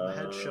 Boom,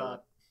 headshot.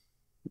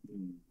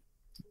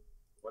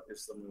 What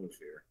is the move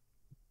here?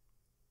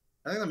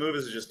 I think the move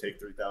is to just take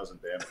 3,000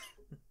 damage.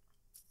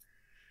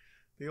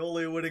 The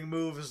only winning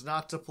move is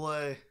not to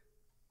play.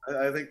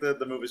 I think that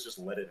the move is just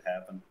let it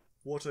happen.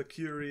 What a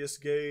curious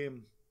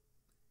game.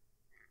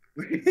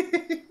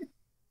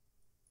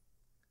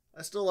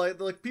 I still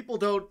like people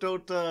don't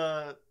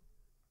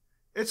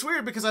it's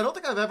weird because I don't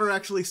think I've ever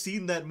actually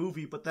seen that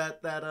movie, but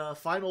that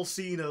final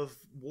scene of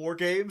War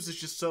Games is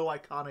just so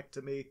iconic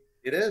to me.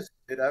 It is.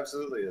 It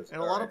absolutely is.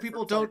 And a lot of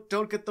people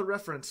don't get the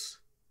reference.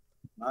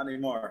 Not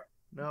anymore.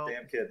 No.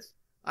 Damn kids.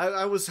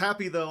 I was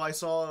happy though. I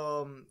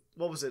saw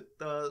what was it?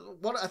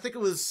 I think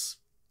it was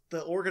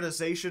the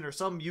organization or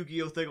some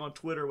Yu-Gi-Oh thing on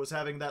Twitter was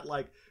having that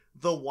like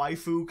the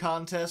waifu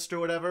contest or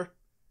whatever.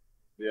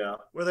 Yeah.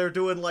 Where they're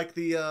doing like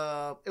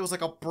the it was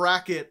like a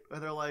bracket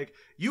and they're like,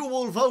 you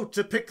will vote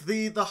to pick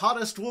the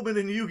hottest woman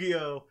in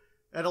Yu-Gi-Oh!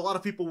 And a lot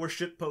of people were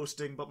shit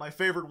posting, but my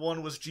favorite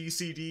one was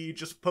GCD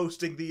just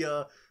posting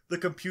the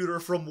computer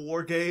from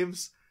War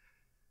Games.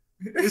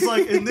 It's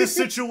like, in this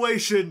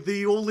situation,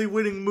 the only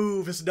winning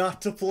move is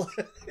not to play.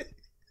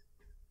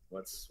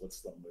 What's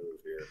the move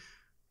here?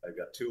 I've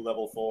got 2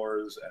 level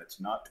 4s, and it's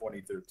not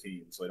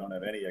 2013, so I don't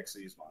have any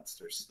Xyz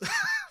monsters.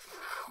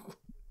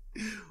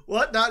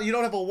 What? Not you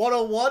don't have a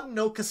 101?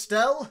 No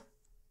Castell?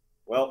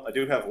 Well, I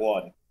do have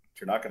one, but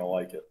you're not going to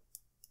like it.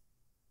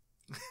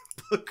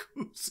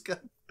 Baguska.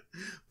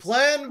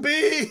 Plan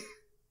B!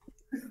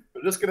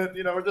 We're just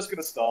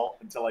gonna stall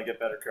until I get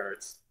better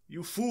cards.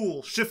 You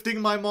fool! Shifting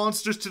my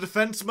monsters to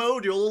defense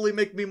mode, you'll only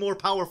make me more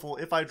powerful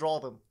if I draw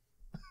them.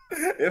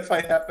 If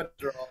I happen to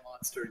draw a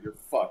monster, you're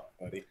fucked,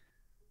 buddy.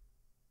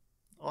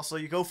 Also,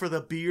 you go for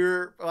the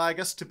beer. Well, I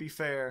guess to be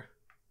fair.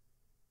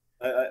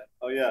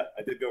 Oh yeah,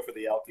 I did go for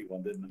the alky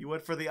one, didn't I? You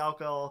went for the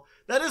alcohol.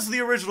 That is the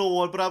original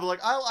one, but I'm like,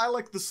 I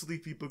like the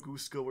sleepy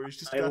Baguska where he's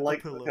just got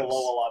like the pillows. The pillow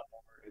a lot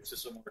more. It's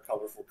just a more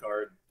colorful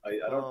card. I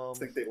don't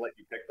think they let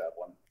you pick that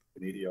one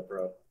in EDO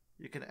Pro.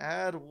 You can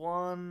add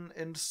 1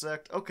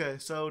 insect. Okay,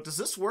 so does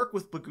this work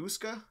with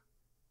Baguska?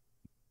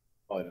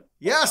 Oh, I don't.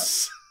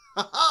 Yes!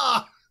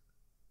 Haha!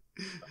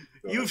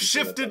 You've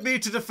shifted me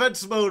to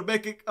defense mode,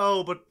 making...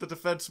 Oh, but the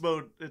defense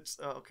mode, it's...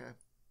 Oh, okay.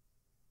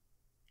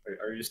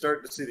 Are you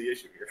starting to see the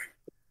issue here?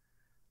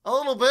 A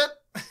little bit.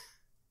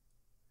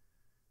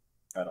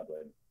 I don't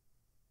blame.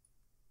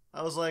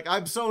 I was like,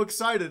 I'm so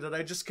excited and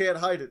I just can't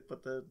hide it,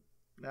 but then...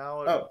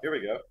 Now... Oh, here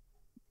we go.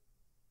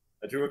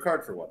 I drew a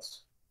card for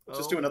once. Let's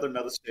just do another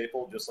meta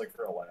staple, just like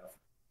for a laugh.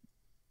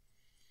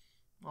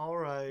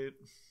 Alright.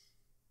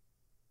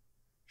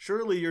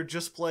 Surely you're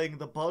just playing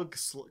the bug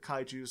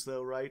kaijus,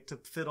 though, right? To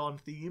fit on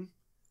theme?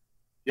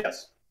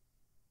 Yes.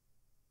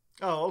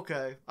 Oh,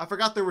 okay. I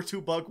forgot there were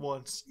 2 bug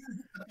ones.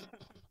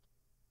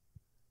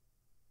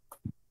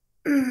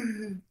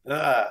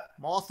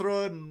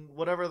 Mothra and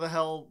whatever the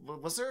hell...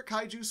 Was there a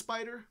kaiju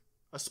spider?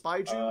 A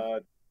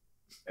spyju?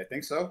 I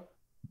think so.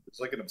 It's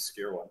like an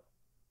obscure one.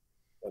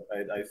 But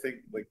I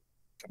think, like,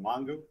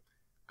 Kamangu?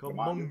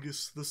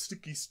 Kamungus, the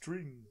sticky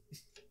string.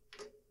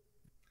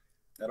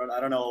 I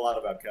don't know a lot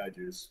about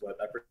kaijus, but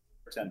I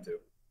pretend to.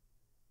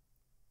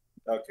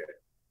 Okay.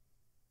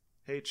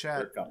 Hey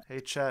chat.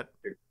 Hey chat.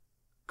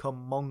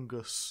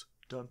 Kamungus.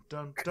 Dun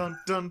dun dun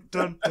dun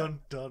dun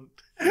dun dun.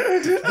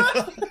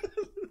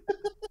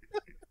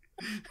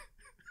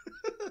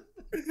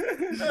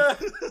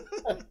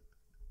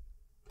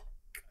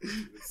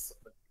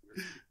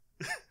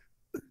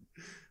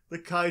 The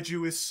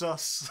kaiju is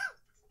sus.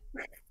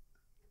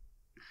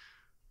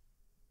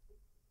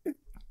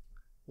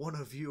 One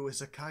of you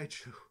is a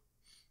kaiju.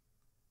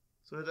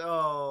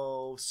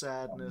 So,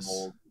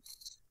 sadness.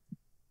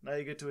 Now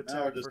you get to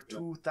attack for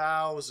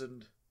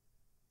 2,000.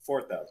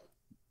 4,000.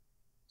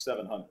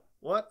 700.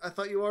 What? I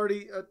thought you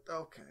already...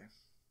 okay.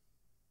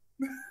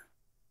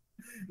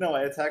 No,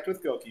 I attacked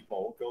with Goki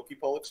Pole. Goki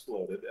Pole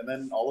exploded, and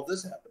then all of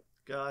this happened.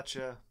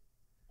 Gotcha.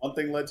 One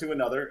thing led to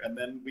another, and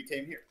then we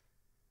came here.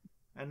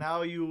 And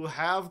now you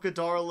have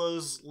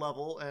Godarla's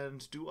level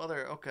and do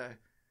other... Okay.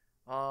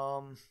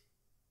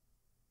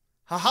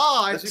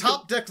 Haha! I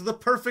top-decked the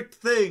perfect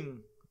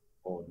thing!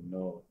 Oh,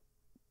 no.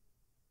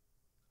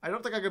 I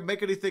don't think I could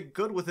make anything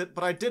good with it,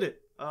 but I did it.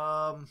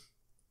 Well,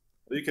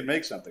 you can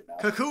make something now.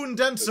 Cocoon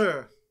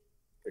Denser!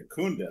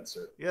 Cocoon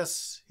Denser?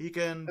 Yes, he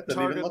can that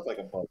doesn't even look like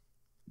a bug.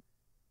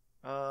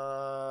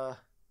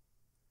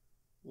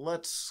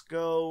 Let's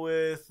go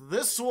with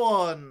this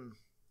one!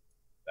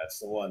 That's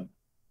the one.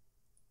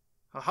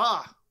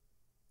 Haha!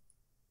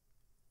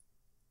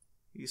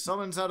 He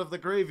summons out of the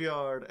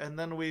graveyard, and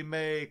then we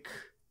make...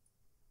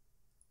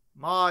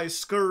 my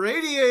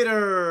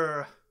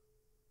Scaradiator!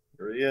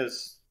 Here he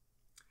is.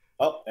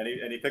 Oh, and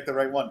he picked the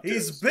right one.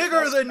 He's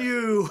bigger than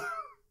you!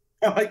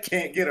 I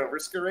can't get over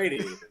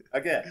Scaradiator.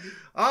 Again.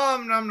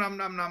 Nom nom nom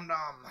nom nom.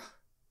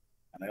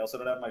 And I also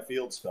don't have my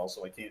field spell,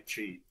 so I can't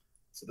cheat.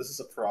 So this is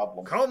a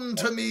problem. Come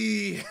to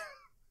me!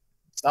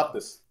 Stop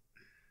this.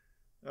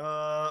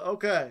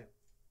 Okay.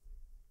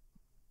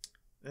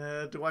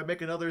 Do I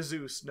make another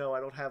Zeus? No, I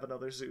don't have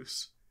another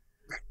Zeus.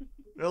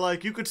 They're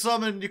like, you could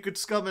summon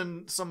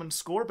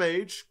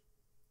Scorbage.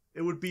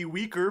 It would be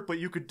weaker, but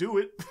you could do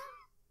it.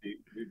 Be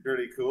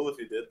pretty cool if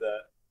you did that.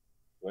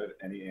 Do I have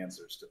any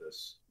answers to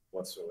this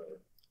whatsoever?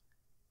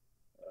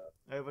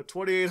 I have a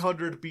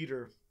 2800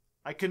 beater.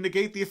 I can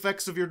negate the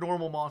effects of your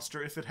normal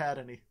monster if it had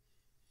any.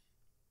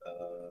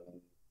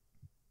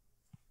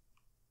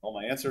 Well,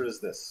 my answer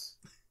is this.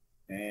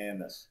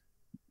 And this.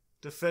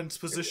 Defense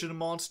position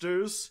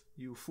monsters,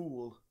 you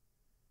fool.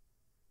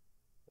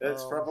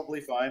 It's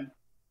probably fine.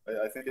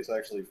 I think it's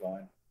actually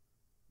fine.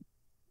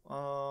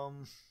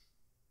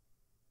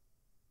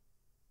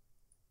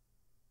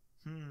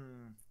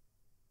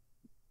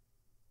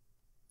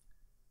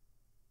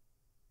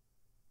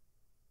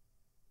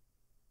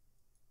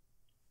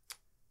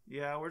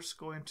 Yeah, we're just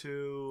going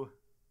to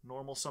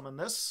normal summon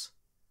this.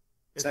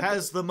 It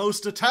has the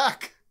most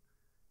attack!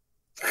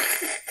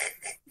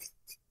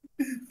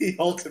 The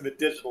ultimate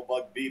digital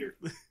bug beater.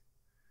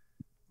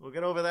 We'll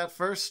get over that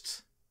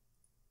first.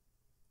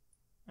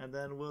 And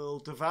then we'll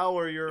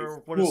devour your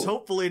what is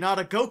hopefully not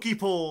a Goki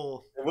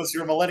pole. It was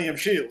your Millennium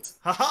Shield.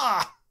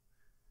 Haha!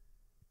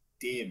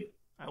 Damn it.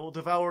 I will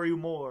devour you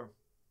more.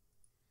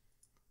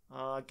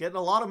 Getting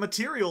a lot of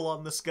material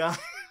on this guy.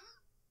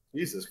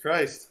 Jesus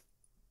Christ.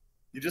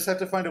 You just have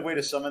to find a way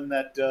to summon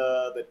that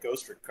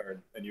Ghost Trick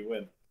card, and you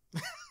win.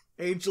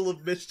 Angel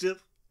of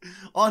Mischief.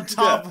 On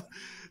top. Yeah.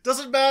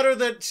 Doesn't matter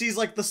that she's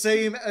like the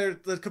same,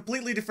 the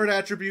completely different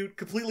attribute,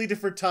 completely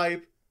different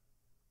type,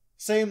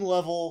 same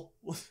level.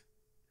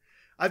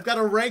 I've got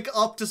to rank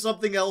up to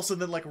something else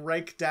and then like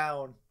rank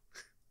down.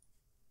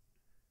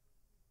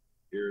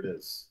 Here it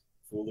is.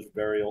 Foolish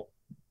Burial.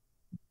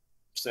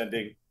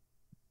 Sending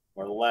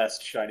our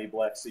last shiny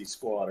Black Sea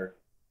Squatter.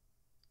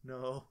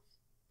 No.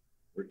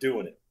 We're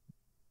doing it.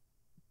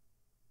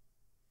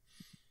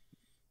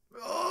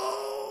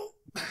 Oh!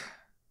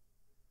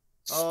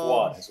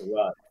 Squad has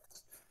arrived.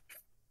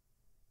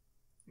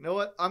 You know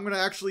what? I'm going to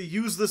actually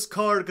use this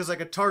card because I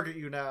can target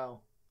you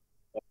now.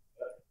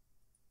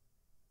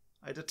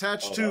 I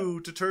detach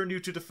 2 to turn you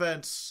to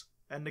defense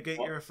and negate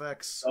your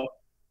effects.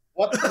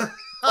 What the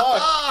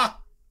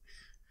fuck?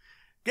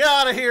 Get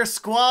out of here,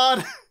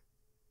 squad!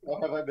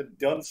 How have I been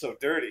done so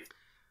dirty?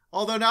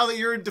 Although now that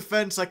you're in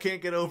defense, I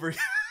can't get over you.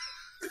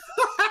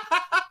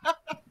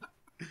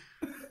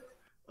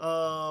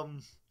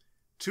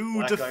 To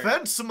Black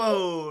defense Iron.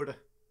 mode!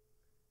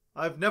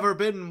 I've never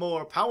been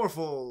more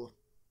powerful.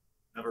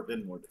 Never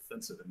been more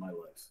defensive in my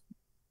life.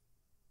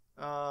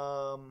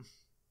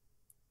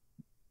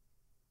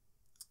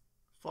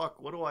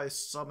 Fuck, what do I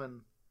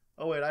summon?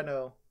 Oh wait, I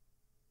know.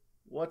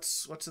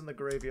 What's in the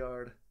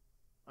graveyard?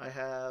 I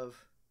have...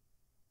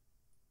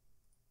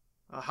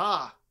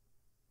 Aha!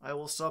 I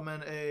will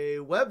summon a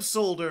Web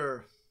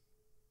Soldier.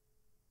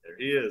 There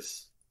he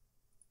is.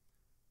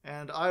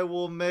 And I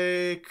will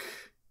make...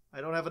 I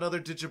don't have another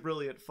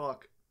Digibrilliant,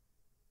 fuck.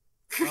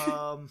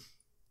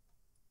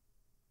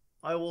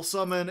 I will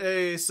summon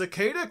a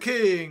Cicada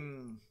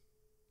King.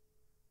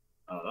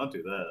 Oh, don't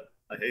do that.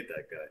 I hate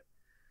that guy.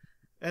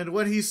 And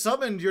when he's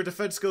summoned, your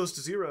defense goes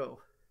to 0.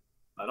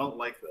 I don't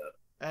like that.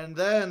 And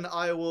then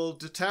I will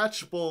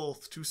detach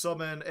both to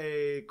summon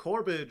a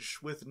Corbage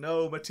with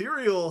no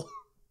material.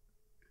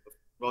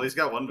 Well, he's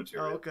got 1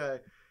 material. Oh,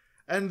 okay.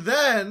 And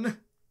then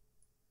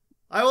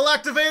I will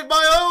activate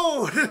my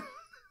own!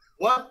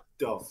 What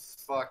the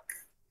fuck?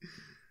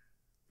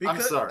 I'm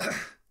sorry.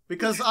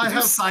 Because Did I you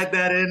have... slide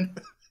that in?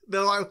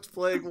 No, I was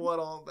playing one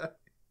all day.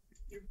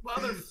 You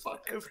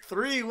motherfucker. I have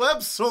 3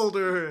 Web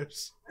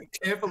Soldiers. I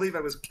can't believe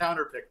I was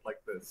counterpicked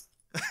like this.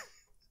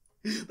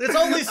 There's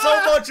only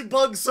so much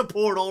bug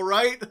support,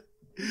 alright?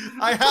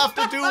 I have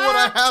to do what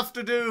I have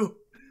to do.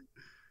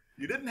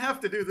 You didn't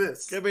have to do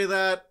this. Give me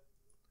that.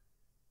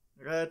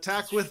 I'm gonna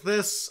attack with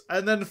this,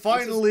 and then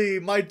finally,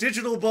 my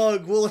digital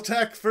bug will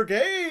attack for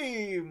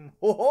game!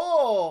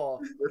 Ho-ho!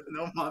 With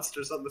no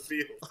monsters on the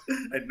field.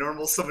 I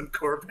normal summon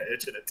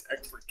Corbage and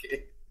attack for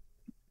game.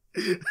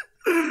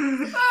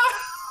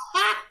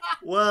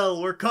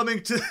 Well, we're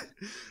coming to...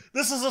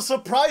 This is a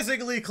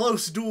surprisingly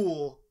close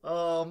duel. I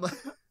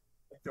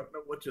don't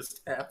know what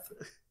just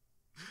happened.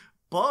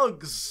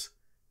 Bugs!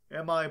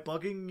 Am I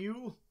bugging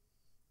you?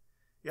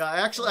 Yeah,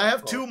 I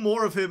have 2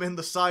 more of him in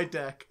the side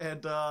deck,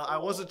 and I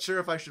wasn't sure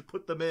if I should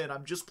put them in.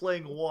 I'm just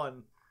playing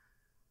 1.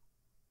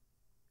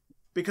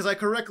 Because I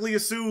correctly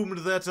assumed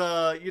that,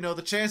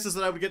 the chances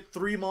that I would get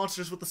 3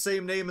 monsters with the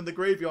same name in the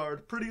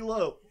graveyard, pretty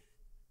low.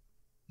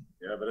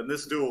 Yeah, but in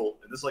this duel,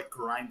 in this,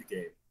 grind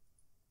game,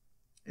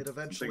 it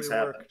eventually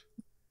worked.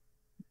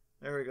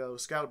 There we go,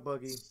 Scout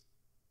Buggy.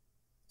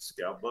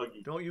 Scout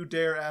Buggy. Don't you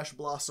dare Ash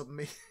Blossom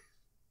me.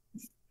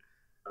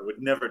 I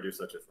would never do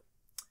such a thing.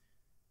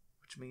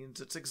 Which means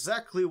it's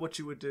exactly what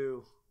you would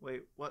do.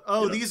 Wait, what?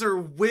 Oh, these are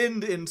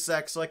wind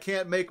insects, so I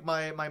can't make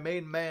my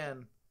main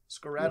man,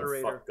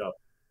 Scoraderator.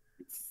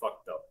 You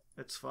fucked up.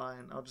 It's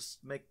fine. I'll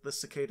just make the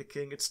Cicada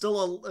King. It's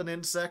still an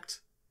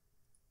insect.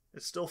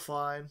 It's still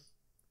fine.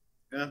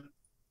 Yeah.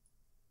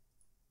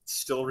 It's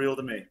still real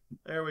to me.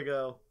 There we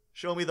go.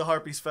 Show me the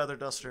Harpy's Feather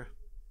Duster.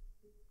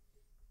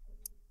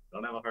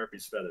 Don't have a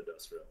Harpy's Feather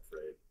Duster, I'm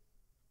afraid.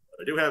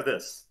 But I do have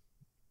this.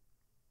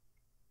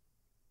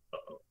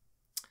 Uh-oh.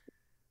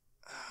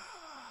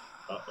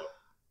 Uh-oh.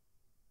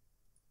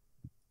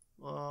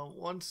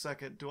 One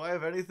second. Do I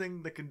have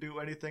anything that can do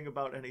anything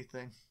about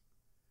anything?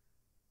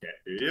 Can't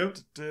hear you?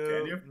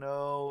 Can you?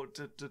 No.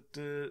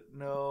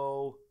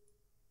 No.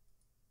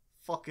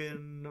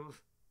 Fucking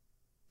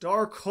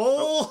dark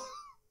hole.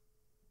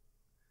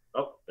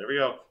 Oh, there we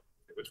go.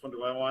 Which one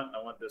do I want?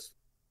 I want this.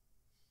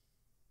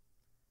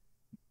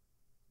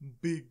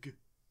 Big.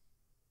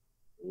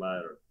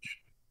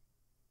 Large.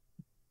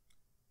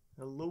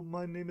 Hello,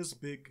 my name is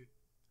Big.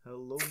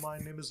 Hello, my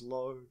name is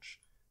Large.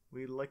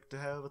 We like to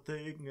have a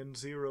thing, and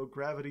zero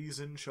gravity's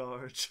in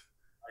charge.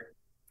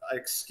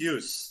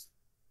 Excuse.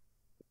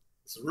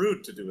 It's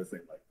rude to do a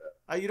thing like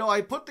that.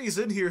 I put these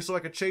in here so I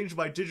could change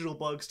my digital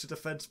bugs to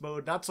defense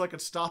mode, not so I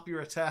could stop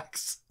your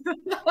attacks.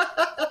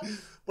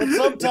 But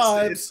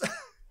sometimes...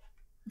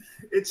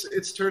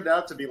 It's turned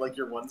out to be like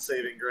your one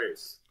saving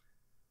grace.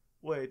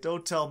 Wait,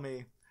 don't tell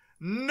me.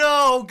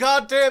 No!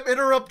 Goddamn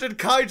interrupted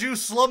kaiju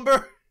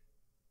slumber!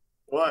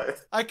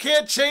 What? I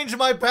can't change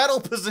my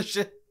battle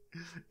position,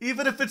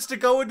 even if it's to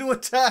go into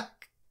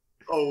attack.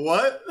 Oh,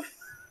 what?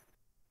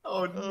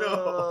 Oh,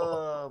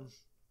 no.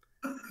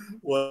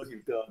 What have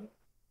you done?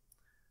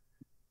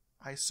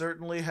 I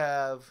certainly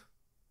have.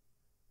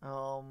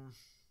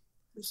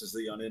 This is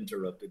the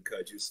uninterrupted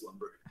kaiju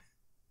slumber.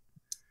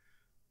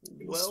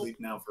 It will Well, sleep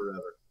now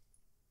forever.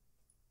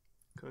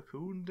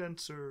 Cocoon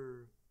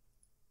Dancer.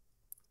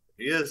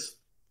 He is.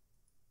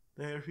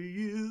 There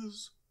he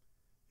is.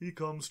 He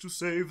comes to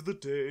save the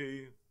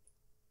day.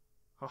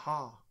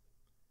 Haha.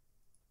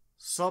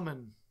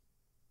 Summon.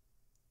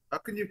 How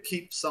can you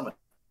keep summoning?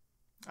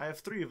 I have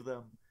 3 of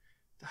them.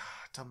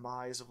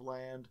 Demise of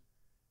land.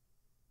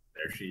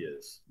 There she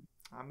is.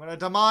 I'm gonna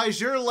demise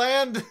your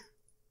land!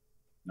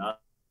 Not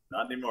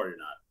anymore, you're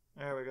not.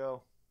 There we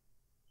go.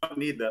 You don't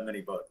need that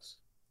many bugs.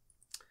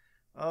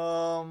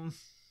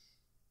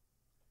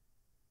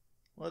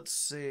 Let's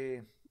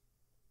see.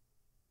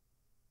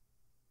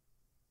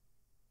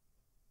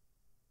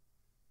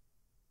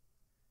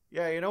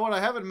 Yeah, you know what? I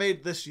haven't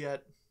made this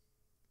yet.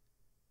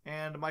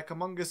 And my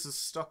Commungus is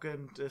stuck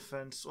in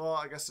defense. Well,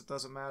 I guess it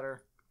doesn't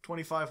matter.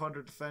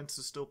 2,500 defense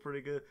is still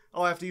pretty good.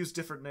 Oh, I have to use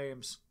different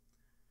names.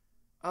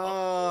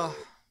 That's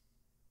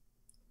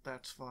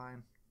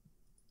fine.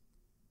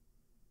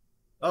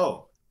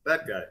 Oh,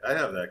 that guy. I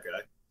have that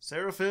guy.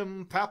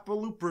 Seraphim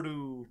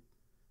Papalupradu.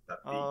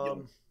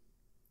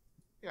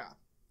 Yeah.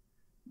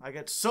 I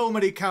get so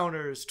many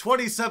counters.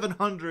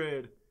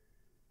 2,700.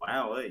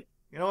 Wow, hey.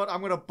 You know what?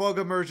 I'm gonna bug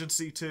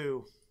emergency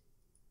too.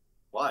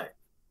 Why?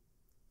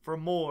 For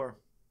more.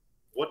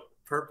 What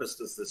purpose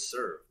does this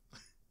serve?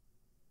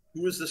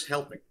 Who is this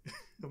helping?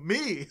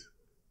 Me.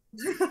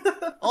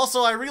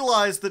 Also, I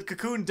realized that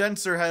Cocoon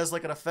Denser has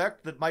like an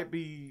effect that might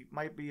be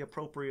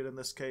appropriate in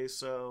this case,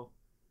 so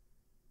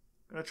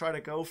I'm gonna try to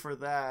go for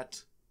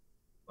that.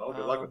 Well,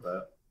 good luck with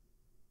that.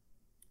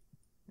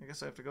 I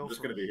guess I have to go. I'm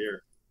just gonna be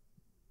here.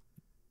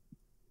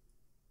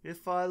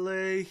 If I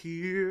lay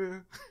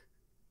here,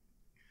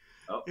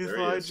 oh, if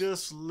I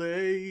just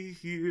lay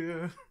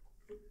here,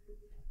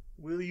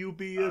 will you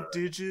be a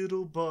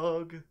digital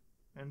bug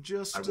and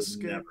just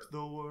escape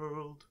the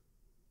world?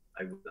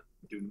 I would not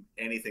do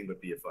anything but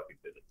be a fucking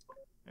digital bug.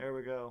 There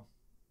we go.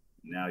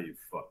 Now you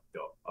fucked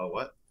up. Oh,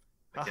 what?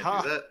 I can't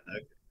Aha. do that?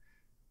 Okay.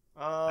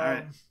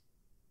 Alright.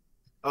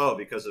 Oh,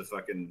 because of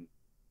fucking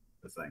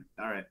the thing.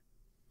 Alright.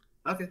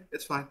 Okay,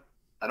 it's fine.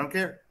 I don't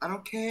care. I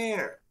don't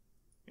care.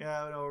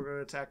 Yeah, no, we're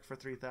gonna attack for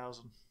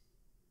 3,000.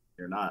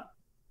 You're not.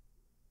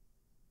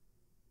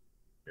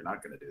 You're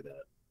not gonna do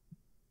that.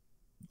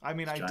 I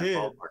mean, Giant I did.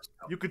 Ballpark's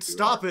You could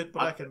stop it,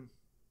 but I can.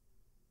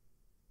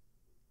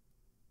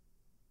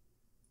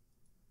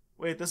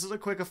 Wait, this is a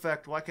quick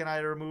effect. Why can't I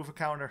remove a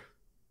counter?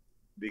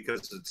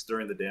 Because it's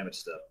during the damage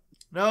step.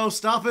 No,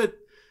 stop it!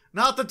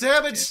 Not the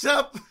damage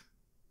step!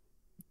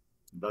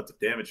 I'm about to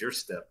damage your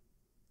step.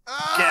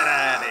 Ah! Get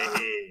out of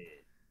here!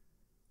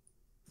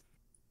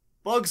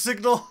 Bug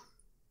signal!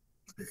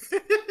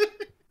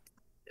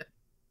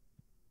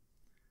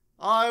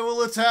 I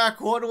will attack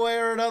one way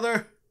or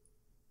another.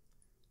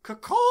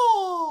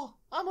 Caw!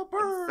 I'm a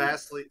bird. I'd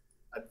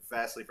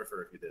vastly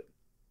prefer if you didn't.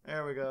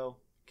 There we go.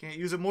 Can't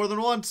use it more than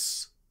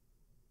once.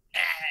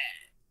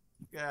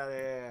 Get out of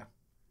here.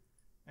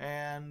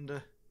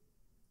 And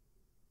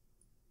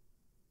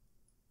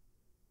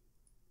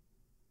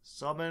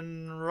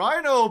summon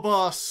Rhino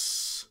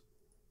Bus.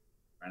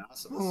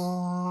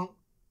 Rhinoceros.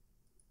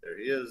 There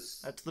he is.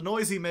 That's the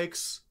noise he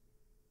makes.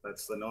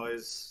 That's the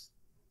noise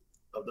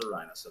of the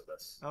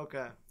Rhinoceros.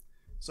 Okay.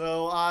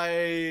 So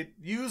I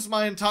use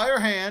my entire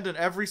hand and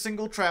every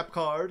single trap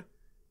card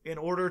in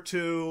order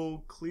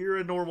to clear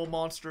a normal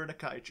monster and a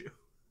kaiju.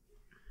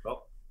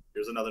 Well,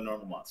 here's another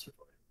normal monster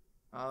for you.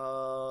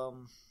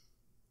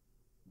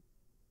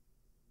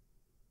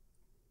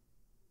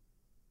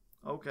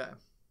 Okay.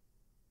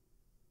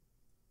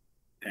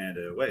 And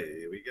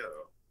away we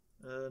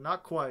go.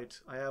 Not quite.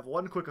 I have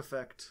one quick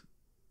effect.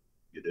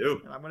 You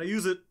do? And I'm going to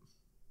use it.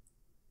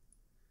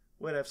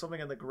 Wait, I have something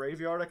in the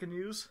graveyard I can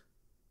use?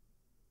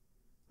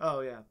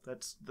 Oh, yeah.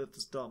 That's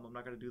dumb. I'm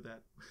not going to do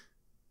that.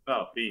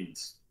 Oh,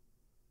 beans.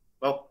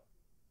 Well.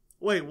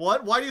 Wait,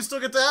 what? Why do you still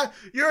get that?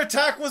 Your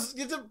attack was...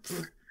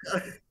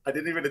 I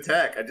didn't even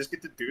attack. I just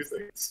get to do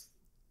things.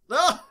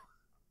 No!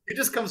 It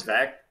just comes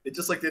back. It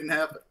just, didn't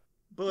happen.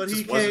 But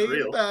he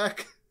came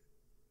back.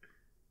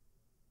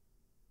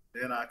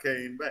 Then I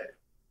came back.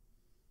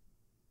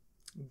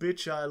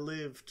 Bitch, I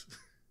lived.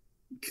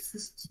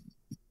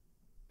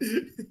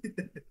 Ooh,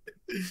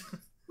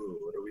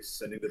 what are we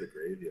sending to the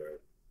graveyard?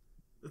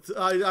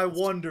 I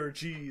wonder,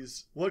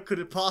 geez. What could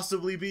it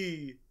possibly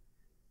be?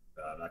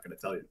 I'm not going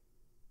to tell you.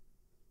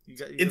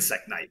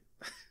 Insect Night.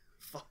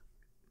 Fuck.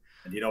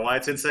 And you know why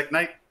it's Insect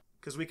Night?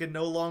 Because we can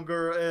no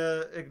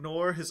longer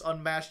ignore his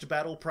unmatched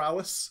battle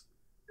prowess.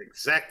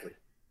 Exactly.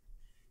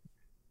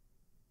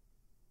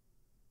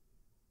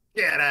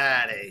 Get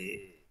out of here.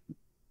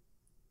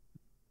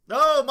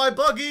 No, my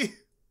buggy!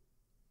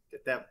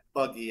 Get that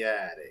buggy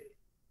out of here.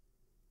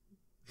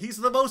 He's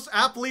the most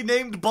aptly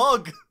named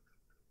bug.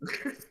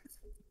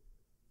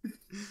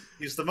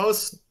 He's the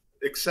most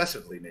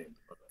excessively named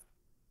bug.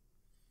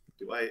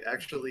 Do I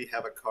actually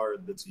have a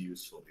card that's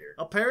useful here?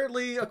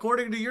 Apparently,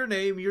 according to your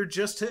name, you're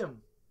just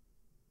him.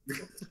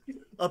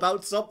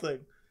 About something.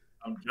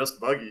 I'm just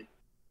Buggy.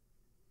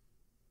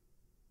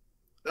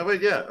 Oh,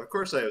 but yeah, of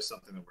course I have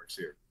something that works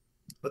here.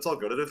 Let's all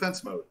go to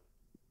defense mode.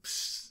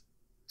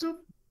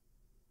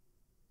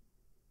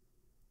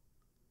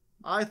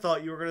 I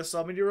thought you were going to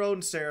summon your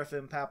own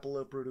Seraphim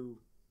Papilloprudu.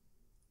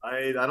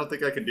 I don't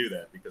think I can do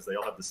that because they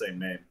all have the same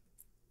name.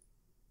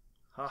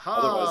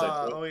 Haha!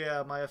 -ha. Oh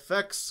yeah, my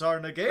effects are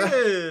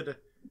negated!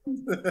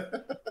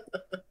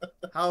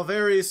 How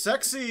very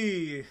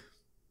sexy!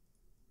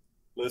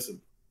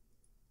 Listen,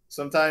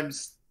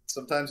 sometimes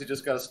you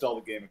just gotta stall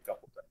the game a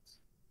couple times.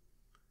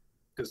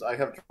 Because I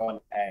have drawn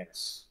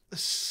ass.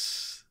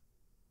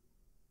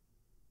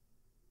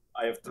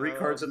 I have 3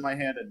 cards in my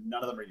hand and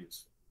none of them are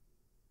useful.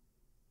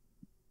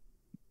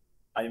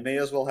 I may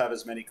as well have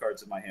as many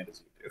cards in my hand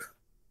as you do.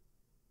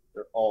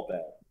 They're all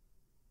bad.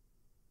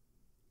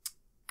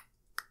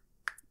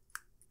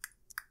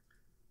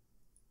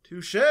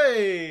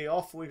 Touché!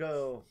 Off we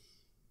go.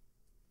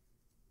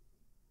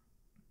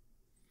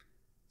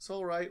 It's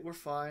alright, we're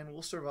fine.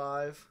 We'll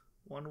survive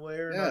one way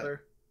or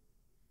another.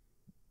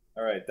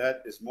 Alright,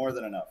 that is more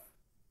than enough.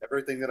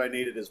 Everything that I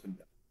needed has been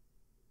done.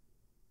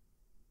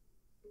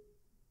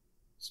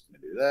 Just gonna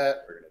do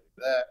that, we're gonna do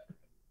that,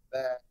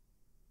 that.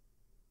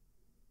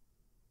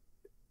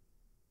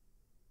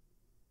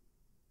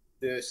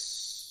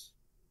 This.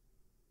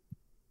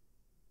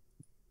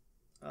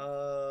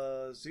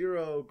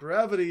 0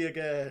 gravity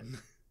again.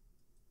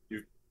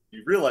 You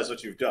realize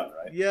what you've done,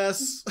 right?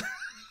 Yes.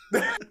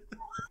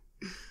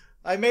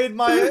 I made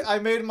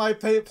my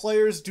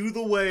players do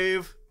the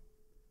wave.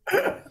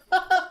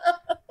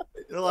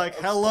 They're like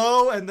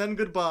hello and then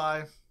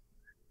goodbye.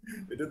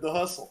 They did the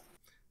hustle.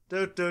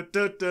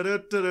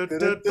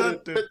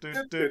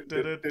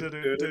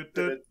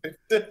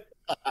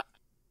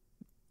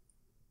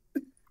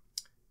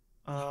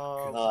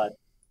 God.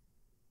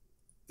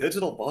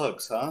 Digital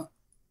bugs, huh?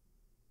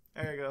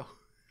 There you go.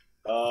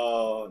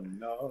 Oh,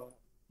 no.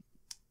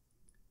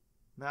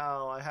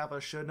 Now I have a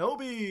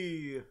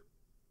shinobi.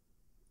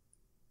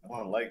 I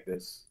don't like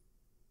this.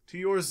 To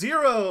your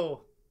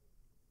 0.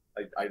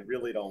 I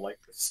really don't like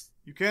this.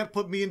 You can't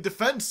put me in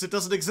defense. It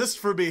doesn't exist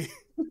for me.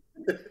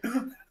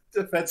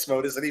 Defense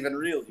mode isn't even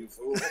real, you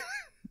fool.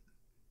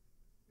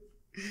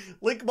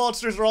 Link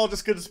monsters are all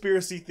just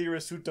conspiracy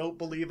theorists who don't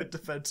believe in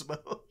defense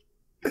mode.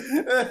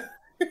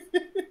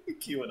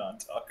 QAnon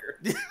talker.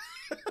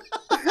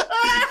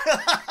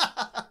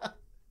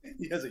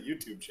 He has a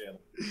YouTube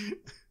channel.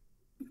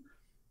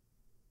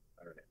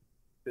 Alright.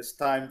 This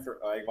time for...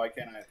 why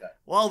can't I attack?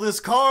 While this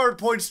card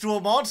points to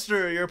a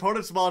monster, your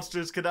opponent's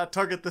monsters cannot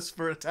target this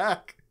for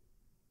attack.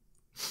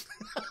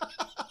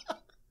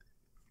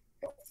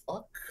 What the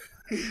fuck?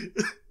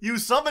 You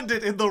summoned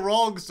it in the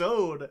wrong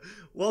zone.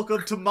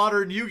 Welcome to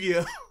modern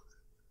Yu-Gi-Oh!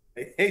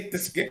 I hate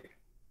this game.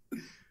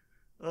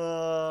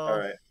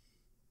 Alright.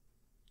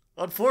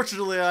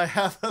 Unfortunately, I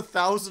have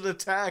 1,000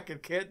 attack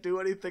and can't do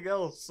anything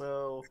else,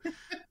 so...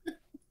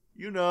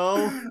 You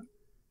know.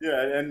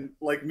 Yeah, and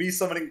like me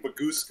summoning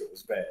Baguska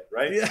was bad,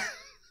 right? Yeah.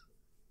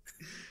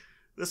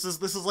 This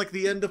is like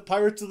the end of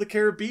Pirates of the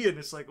Caribbean.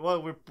 It's like,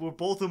 well, we're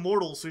both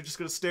immortal, so you're just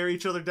gonna stare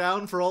each other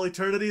down for all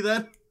eternity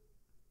then?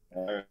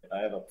 Alright, I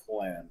have a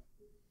plan.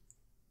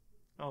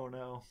 Oh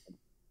no.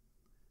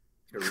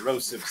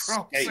 Corrosive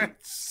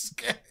scales.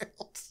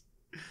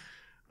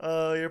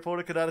 Your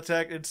opponent cannot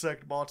attack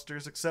insect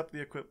monsters except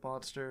the equipped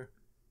monster.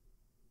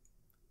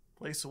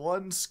 Place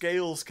 1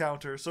 scales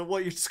counter. So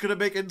what, you're just gonna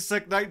make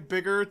Insect Knight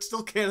bigger? It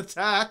still can't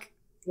attack.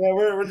 Yeah,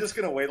 we're just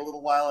gonna wait a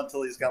little while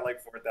until he's got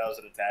like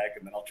 4,000 attack,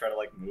 and then I'll try to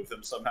like move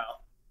him somehow.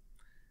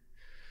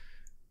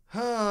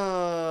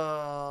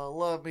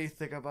 Let me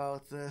think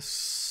about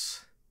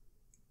this.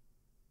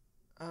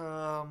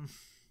 Yeah,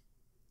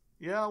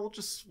 we'll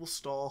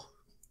stall.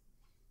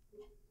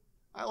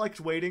 I liked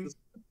waiting.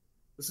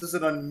 This is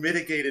an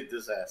unmitigated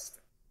disaster.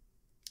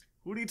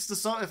 Who needs to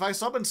summon? If I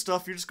summon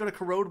stuff, you're just gonna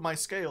corrode my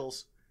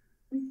scales.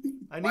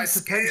 I need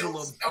to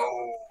pendulum.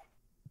 No.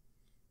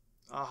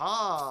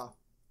 Aha!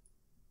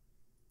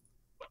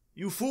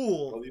 You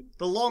fool! Well,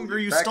 The longer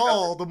you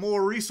stall, the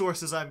more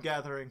resources I'm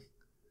gathering.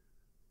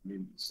 I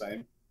mean,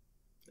 same.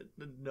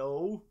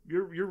 No,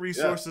 your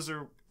resources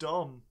are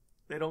dumb.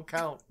 They don't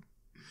count.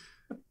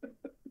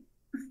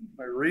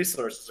 My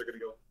resources are gonna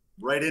go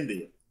right into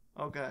you.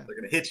 Okay. They're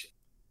gonna hit you.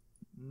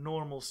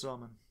 Normal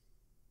summon.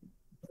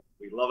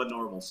 We love a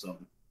normal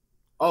summon.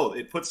 Oh,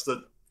 it puts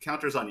the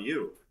counters on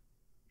you.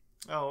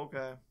 Oh,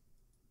 okay.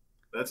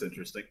 That's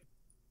interesting.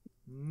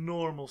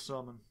 Normal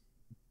summon.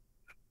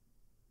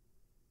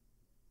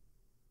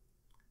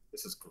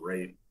 This is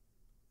great.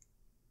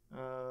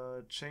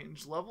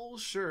 Change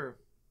levels? Sure.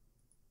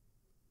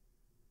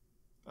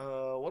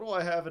 What do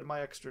I have in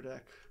my extra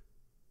deck?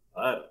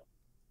 How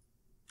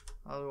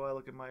do I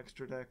look at my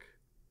extra deck?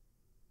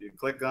 You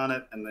click on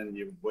it, and then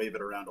you wave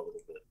it around a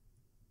little bit.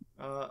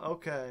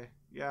 Okay.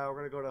 Yeah, we're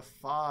gonna go to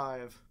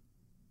 5.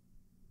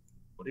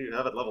 What do you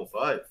have at level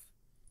 5?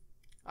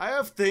 I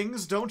have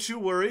things, don't you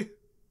worry.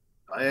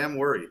 I am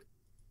worried.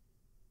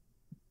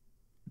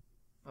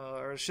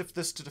 Shift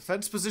this to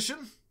defense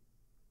position.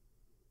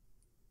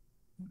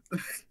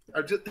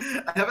 I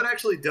haven't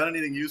actually done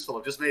anything useful.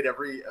 I've just made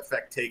every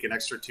effect take an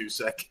extra 2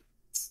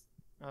 seconds.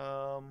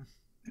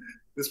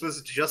 This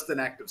was just an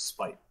act of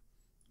spite.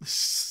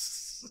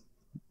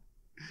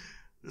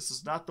 This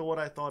is not the one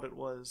I thought it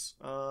was.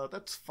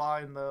 That's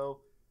fine, though.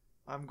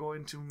 I'm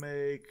going to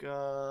make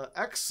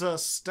Exa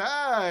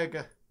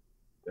Stag.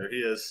 There he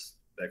is.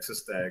 Exa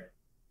Stag.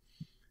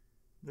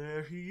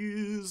 There he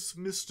is,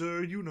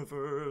 Mr.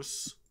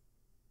 Universe.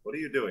 What are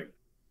you doing?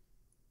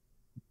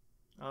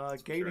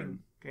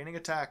 Gaining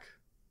attack.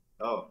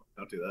 Oh,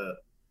 don't do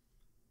that.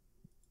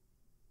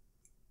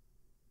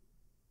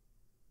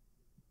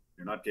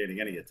 You're not gaining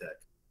any attack.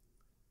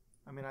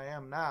 I mean, I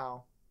am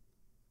now.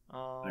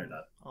 No, you're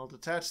not. I'll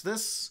detach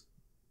this,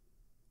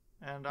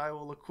 and I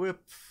will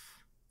equip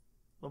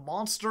the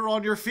monster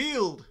on your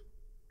field.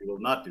 You will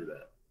not do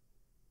that.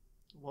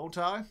 Won't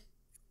I?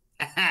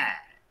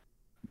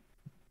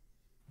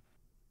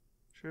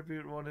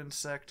 Tribute 1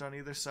 insect on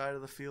either side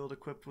of the field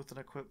equipped with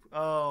an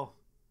Oh.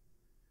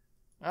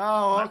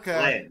 Oh, okay.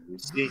 Plan, you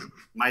see,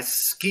 my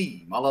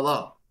scheme all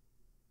along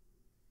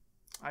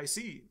I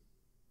see.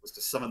 was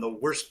to summon the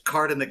worst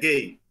card in the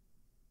game.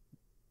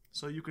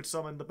 So you could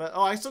summon the best.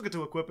 Oh, I still get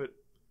to equip it.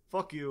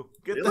 Fuck you.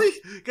 Really?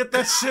 Get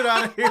that shit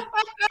out of here.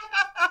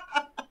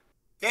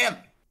 Damn.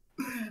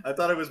 I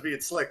thought I was being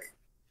slick.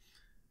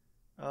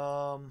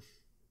 I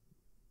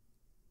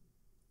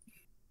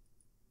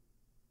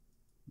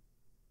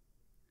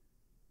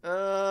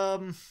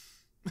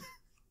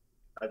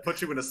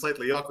put you in a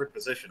slightly awkward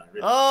position. I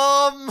really.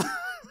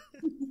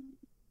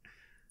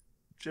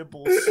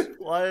 Jimbles,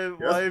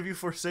 why have you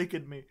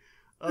forsaken me?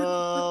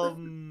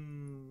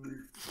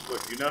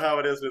 Look, you know how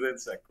it is with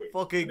Insect Queen.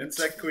 Fucking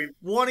Insect Queen.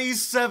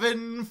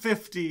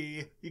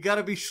 2750. You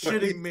gotta be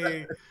shitting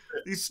me.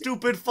 These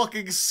stupid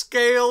fucking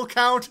scale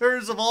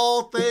counters of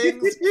all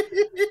things.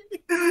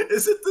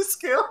 Is it the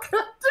scale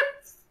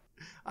counters?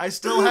 I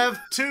still have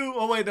 2.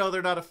 Oh wait, no,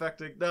 they're not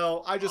affecting.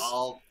 No, I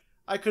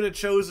could have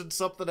chosen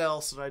something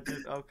else, and I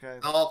did. Okay.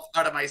 All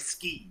part of my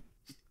scheme.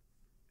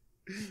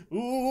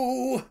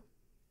 Ooh,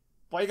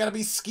 why you gotta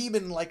be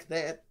scheming like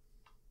that?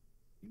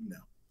 No.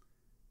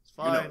 It's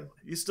fine.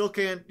 You still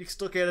can't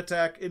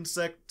attack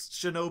Insect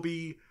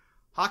Shinobi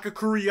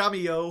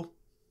Hakakuriyamio.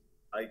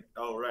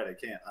 Oh right, I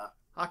can't. Huh?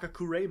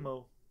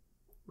 Hakakuremo.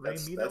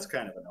 That's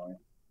kind of annoying.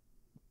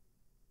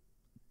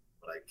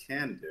 What I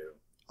can do.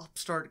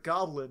 Upstart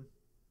Goblin.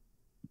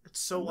 It's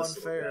so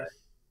unfair.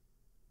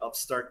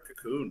 Upstart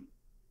Cocoon.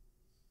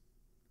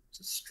 It's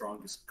the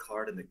strongest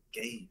card in the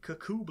game.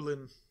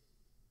 Kakooblin.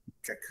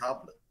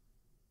 Cacoblin.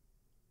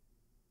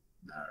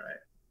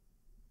 Alright.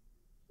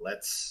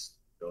 Let's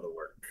go to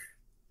work.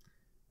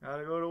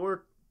 Gotta go to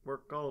work.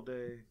 Work all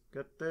day.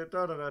 Get there,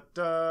 da da da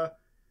da.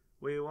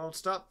 We won't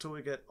stop till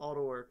we get all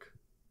to work.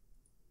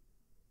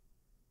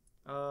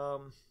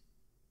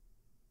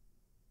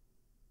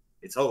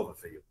 It's over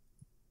for you.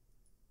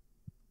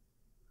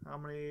 How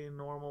many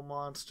normal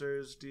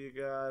monsters do you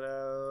got?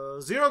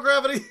 0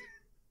 gravity!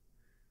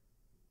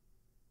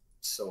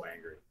 So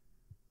angry.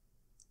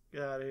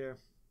 Get out of here.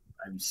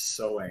 I'm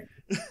so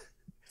angry.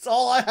 It's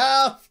all I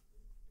have!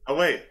 Oh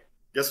wait,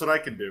 guess what I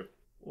can do?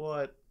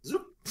 What?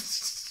 Zoop.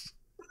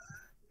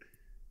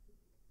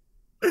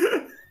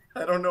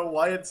 I don't know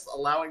why it's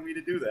allowing me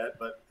to do that,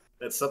 but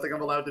that's something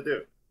I'm allowed to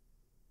do.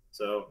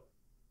 So,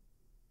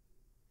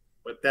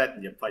 put that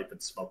in your pipe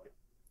and smoke it.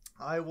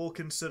 I will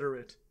consider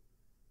it.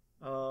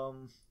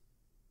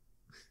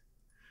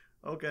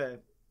 Okay.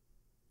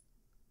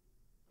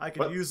 I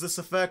can use this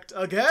effect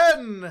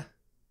again!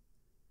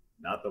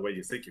 Not the way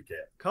you think you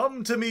can.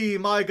 Come to me,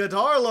 my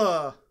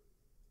Gadarla!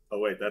 Oh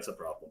wait, that's a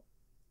problem.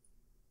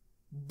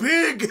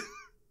 Big!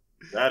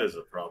 That is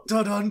a problem.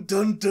 Dun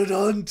dun dun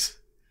dun!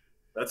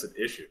 That's an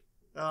issue.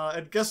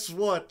 And guess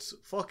what?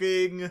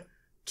 Fucking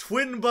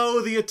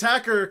Twinbow the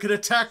attacker can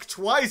attack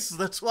twice.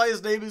 That's why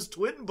his name is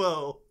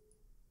Twinbow.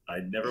 I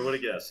never would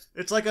have guessed.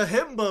 It's like a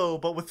himbo,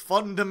 but with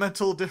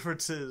fundamental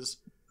differences.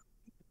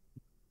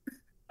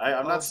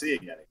 I'm not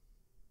seeing any.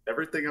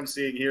 Everything I'm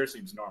seeing here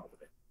seems normal to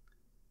me.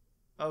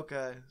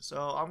 Okay, so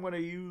I'm going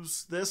to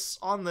use this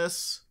on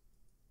this.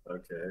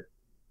 Okay.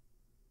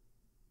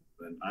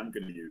 Then I'm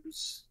going to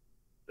use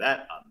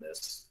that on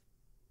this.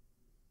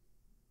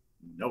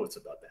 You know what's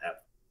about to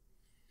happen.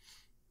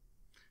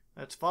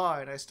 That's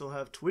fine. I still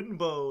have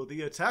Twinbow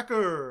the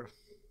attacker.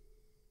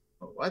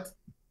 Oh, what?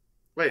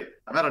 Wait,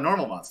 I'm out of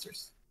normal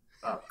monsters.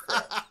 Oh,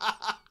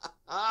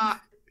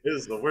 crap. This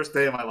is the worst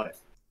day of my life.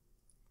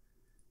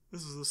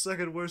 This is the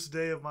second worst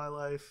day of my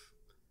life.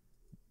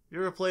 You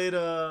ever played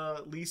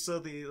Lisa,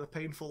 the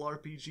painful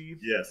RPG?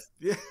 Yes.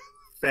 Yeah.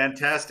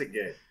 Fantastic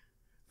game.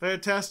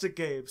 Fantastic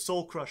game.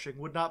 Soul crushing.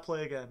 Would not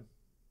play again.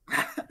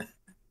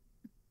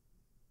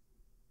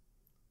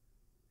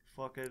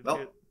 Fucking.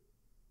 Well,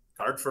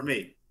 card for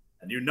me.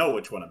 And you know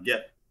which one I'm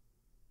getting.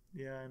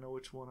 Yeah, I know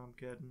which one I'm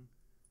getting.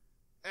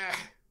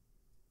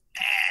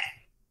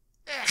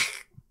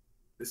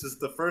 This is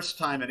the first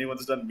time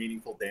anyone's done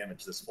meaningful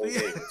damage this whole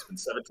game. It's been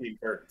 17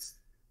 turns.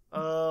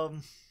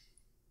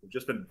 We've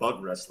just been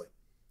bug wrestling.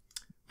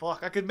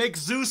 Fuck, I could make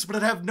Zeus, but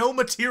I'd have no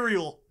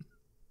material.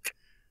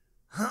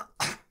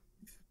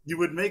 You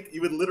would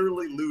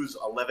literally lose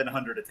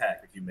 1100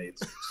 attack if you made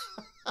Zeus.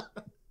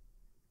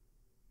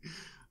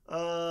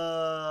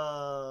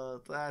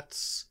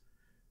 That's...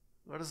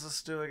 What does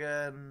this do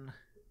again?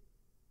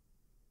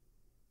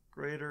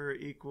 Greater,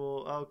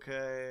 equal,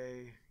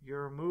 okay.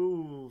 Your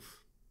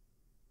move.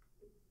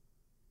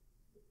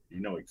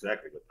 You know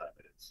exactly what time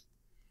it is.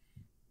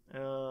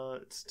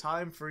 It's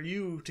time for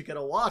you to get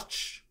a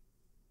watch.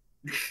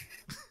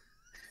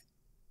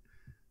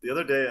 The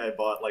other day I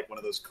bought like one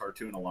of those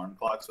cartoon alarm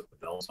clocks with the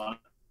bells on it.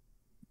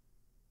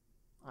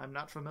 I'm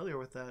not familiar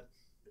with that.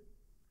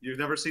 You've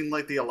never seen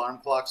like the alarm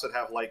clocks that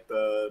have like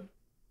the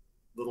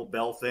little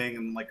bell thing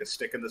and like a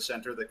stick in the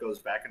center that goes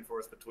back and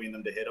forth between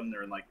them to hit them?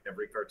 They're in like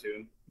every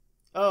cartoon.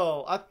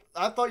 Oh,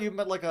 I thought you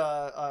meant like an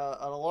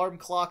alarm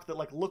clock that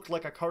like looked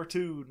like a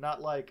cartoon,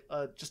 not like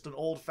just an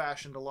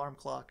old-fashioned alarm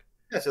clock.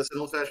 Yes, it's an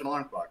old-fashioned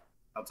alarm clock.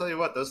 I'll tell you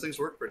what, those things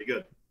work pretty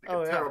good. Make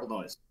a terrible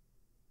noise.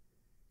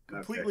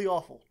 Completely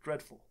awful,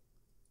 dreadful.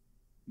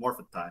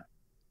 Morphin time.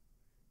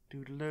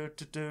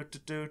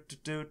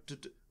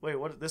 Wait,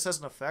 what? This has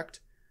an effect?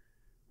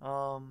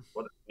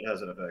 What? It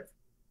has an effect.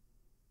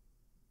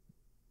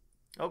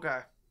 Okay.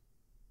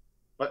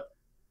 What?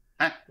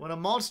 When a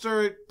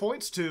monster it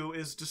points to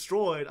is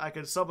destroyed, I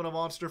can summon a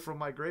monster from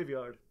my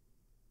graveyard.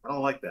 I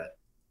don't like that.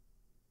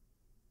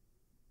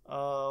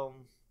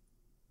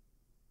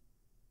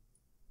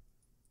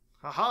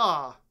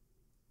 Haha!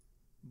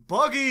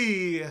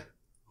 Buggy!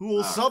 Who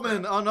will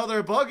summon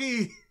another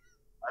Buggy?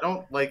 I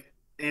don't like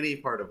any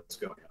part of what's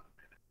going on.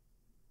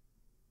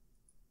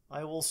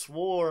 I will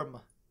swarm.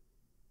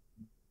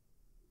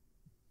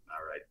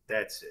 Alright,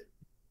 that's it.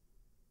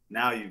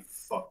 Now you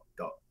fucked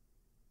up.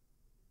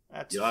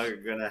 You're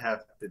gonna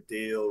have to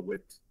deal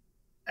with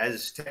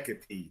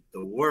Aztekipede,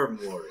 the Worm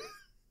Warrior.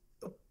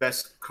 The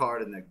best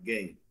card in the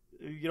game.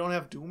 You don't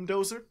have Doom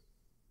Dozer?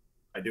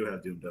 I do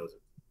have Doom Dozer.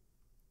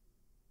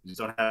 You just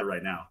don't have it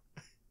right now.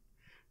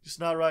 Just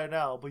not right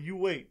now, but you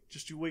wait.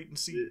 Just you wait and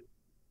see.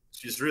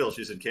 She's real.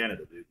 She's in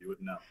Canada, dude. You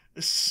wouldn't know.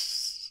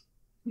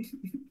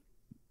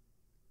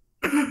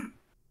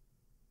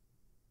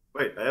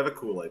 Wait, I have a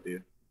cool idea.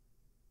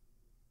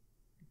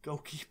 Go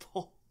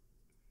people.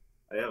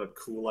 I have a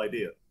cool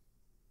idea.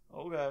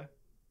 Okay.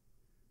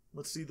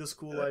 Let's see this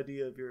cool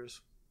idea of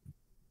yours.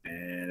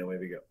 And away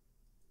we go.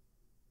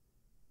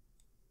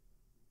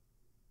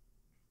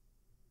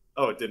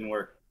 Oh, it didn't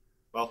work.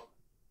 Well,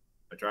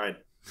 I tried.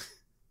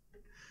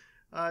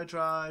 I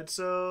tried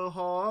so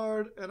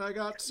hard, and I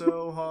got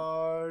so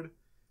hard.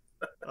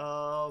 What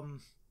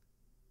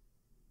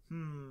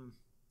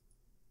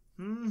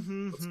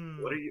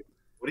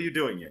are you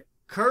doing here?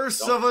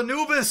 Curse of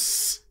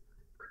Anubis!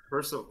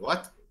 Curse of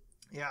what?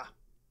 Yeah.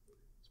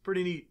 It's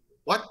pretty neat.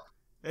 What?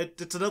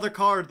 It's another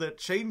card that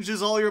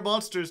changes all your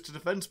monsters to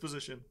defense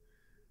position.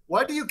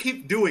 Why do you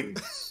keep doing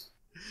this?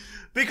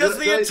 Because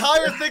the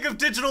entire thing of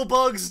digital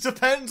bugs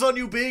depends on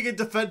you being in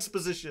defense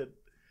position.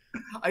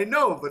 I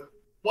know, but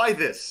why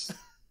this?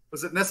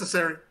 Was it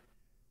necessary?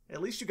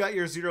 At least you got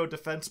your 0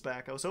 defense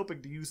back. I was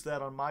hoping to use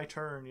that on my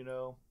turn, you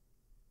know.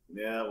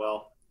 Yeah,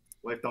 well,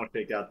 life don't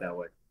shake out that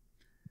way.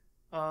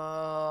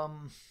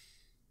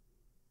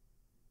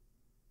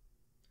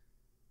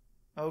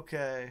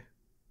 Okay.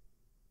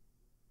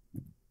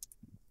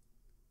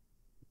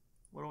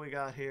 What do we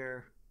got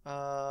here?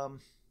 My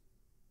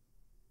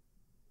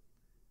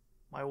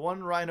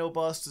one Rhino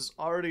Bust is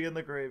already in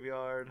the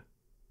graveyard.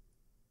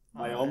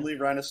 My only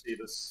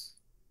Rhinocetus.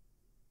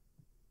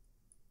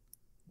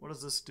 What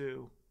does this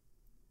do?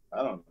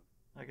 I don't know.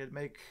 I could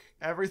make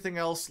everything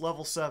else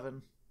level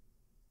 7.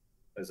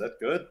 Is that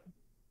good?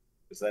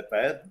 Is that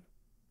bad?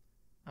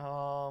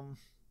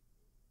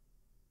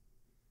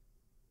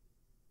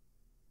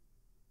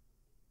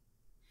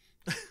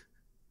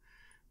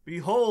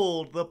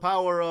 Behold the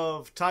power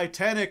of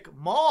Titanic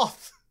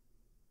Moth.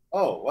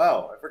 Oh,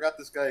 wow. I forgot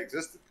this guy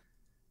existed.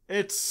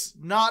 It's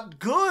not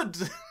good.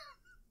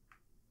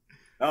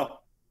 No,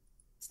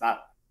 it's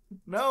not.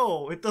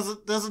 No, it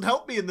doesn't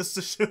help me in this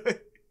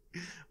situation.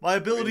 My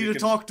ability to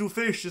talk to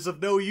fish is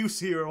of no use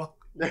here. I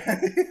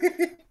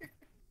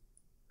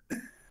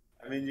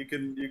mean, you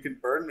can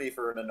burn me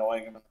for an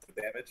annoying amount of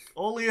damage.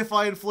 Only if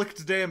I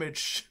inflict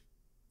damage.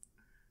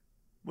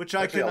 Which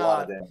I Actually, cannot. a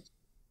lot of damage.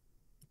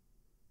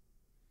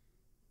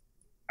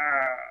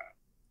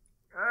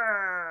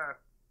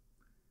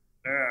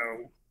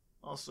 No.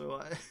 Also,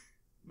 I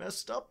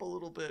messed up a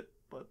little bit,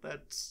 but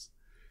that's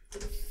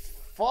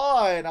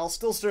fine. I'll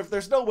still surf.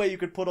 There's no way you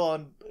could put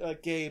on a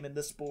game in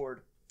this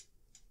board.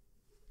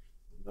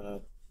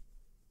 Could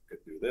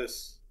do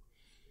this.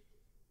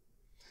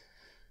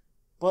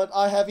 But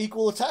I have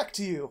equal attack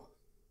to you.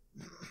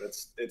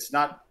 It's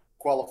not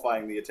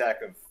qualifying the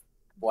attack of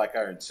Black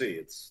Iron Sea.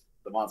 It's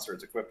the monster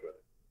it's equipped with.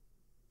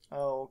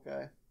 Oh,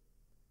 okay.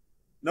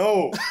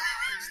 No!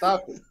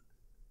 Stop it.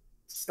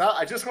 Stop.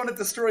 I just want to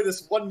destroy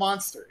this one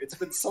monster. It's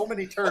been so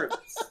many turns.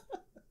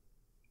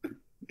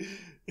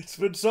 It's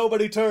been so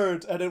many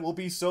turns, and it will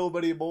be so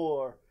many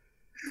more.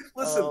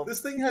 Listen,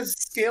 this thing has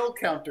scale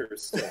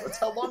counters still. That's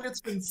how long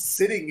it's been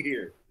sitting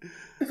here.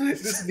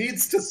 This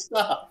needs to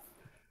stop.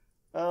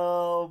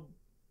 What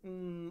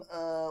do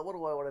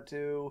I want to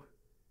do?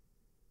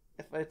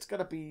 If it's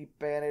gonna be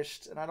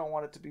banished, and I don't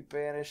want it to be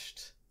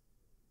banished.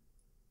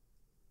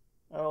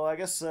 Oh, I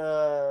guess,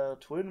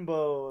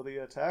 Twinbow, the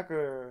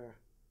attacker.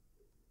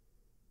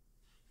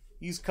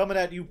 He's coming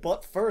at you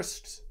butt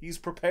first. He's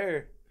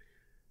prepared.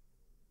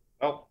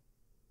 Oh.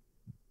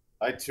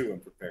 I too am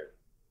prepared.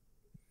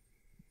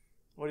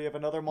 What, do you have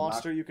another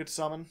monster you could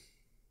summon?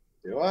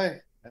 Do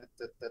I?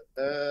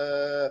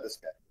 This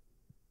guy.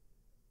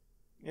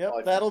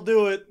 Yep, that'll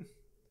do it.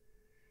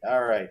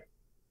 Alright.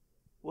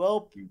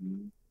 Well,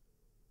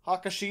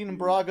 Hakashin and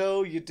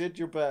Brago, you did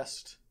your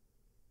best.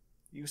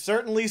 You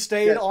certainly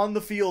stayed on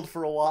the field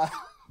for a while.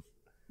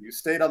 You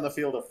stayed on the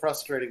field a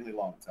frustratingly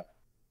long time.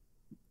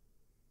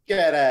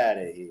 Get out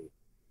of here.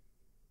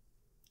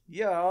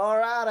 You're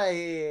out of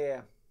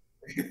here.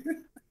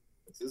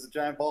 This is a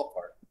giant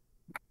ballpark.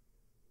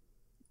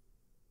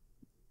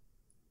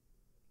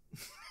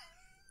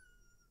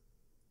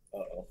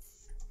 Uh-oh.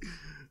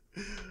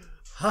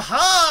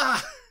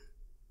 Ha-ha!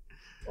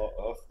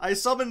 Uh-oh. I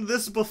summoned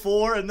this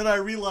before, and then I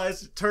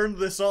realized it turned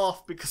this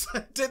off because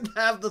I didn't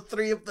have the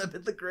three of them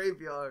in the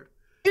graveyard.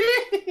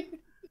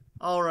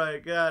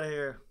 Alright, get out of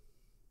here.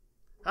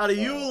 How do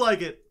you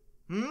like it?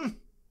 I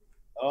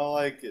don't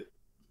like it.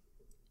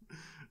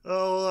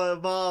 Oh,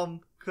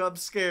 Mom, I'm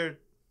scared.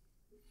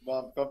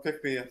 Mom, come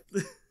pick me up.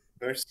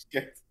 Very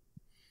scared.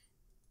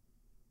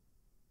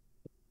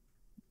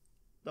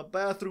 The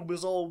bathroom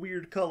is all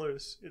weird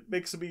colors. It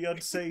makes me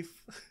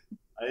unsafe.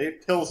 I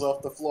ate pills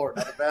off the floor.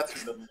 Now the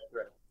bathroom doesn't look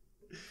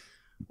right.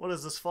 What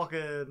is this,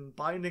 fucking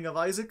Binding of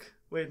Isaac?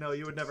 Wait, no,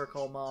 you would never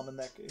call Mom in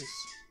that case.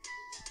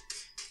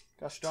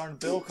 Gosh darn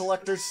bill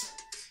collectors.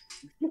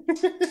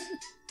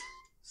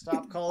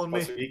 Stop calling me.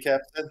 What's your ECAP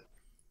said?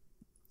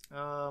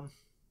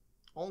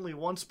 Only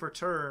once per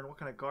turn. What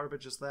kind of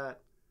garbage is that?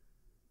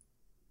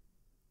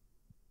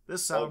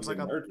 This sounds like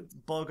a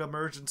bug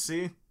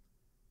emergency.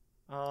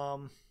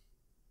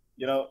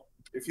 You know,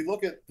 if you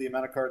look at the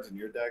amount of cards in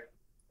your deck,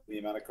 the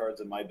amount of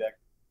cards in my deck,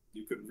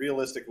 you could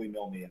realistically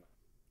mill me in.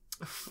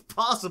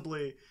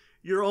 Possibly.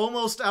 You're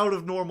almost out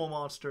of normal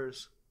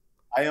monsters.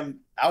 I am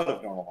out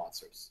of normal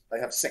monsters. I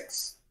have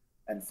 6,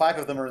 and 5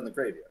 of them are in the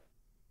graveyard.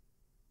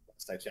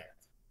 Last I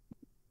checked.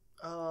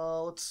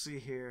 Let's see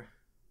here.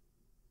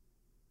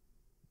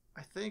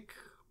 I think,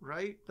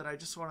 right, that I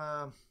just want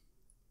to...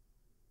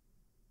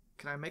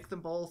 Can I make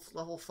them both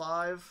level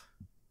 5?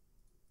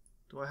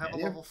 Do I have a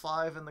level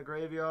 5 in the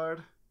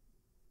graveyard?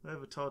 I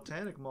have a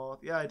Titanic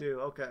Moth. Yeah, I do.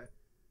 Okay.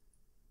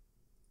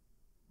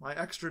 My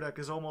extra deck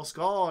is almost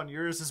gone.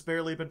 Yours has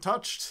barely been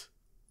touched.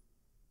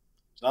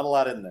 There's not a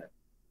lot in there.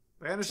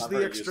 Banish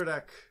the extra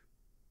deck.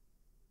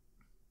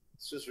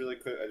 It's just really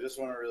quick. I just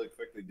want to really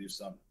quickly do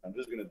something. I'm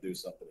just going to do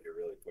something here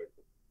really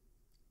quickly.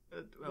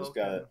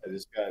 I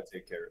just gotta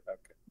take care of it.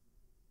 Okay.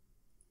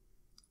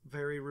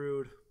 Very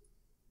rude.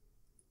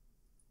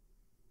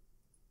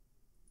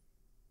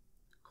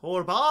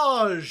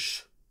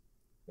 Corbage!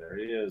 There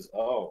he is.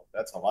 Oh,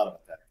 that's a lot of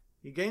attack.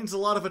 He gains a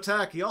lot of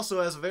attack. He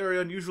also has a very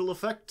unusual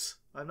effect.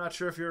 I'm not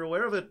sure if you're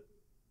aware of it.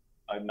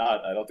 I'm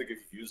not. I don't think you've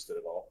used it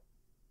at all.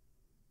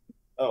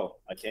 Oh,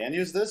 I can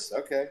use this?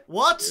 Okay.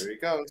 What? Here he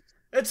goes.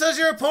 It says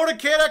your opponent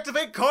can't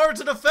activate cards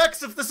and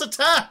effects if this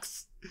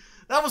attacks.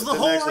 That was the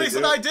whole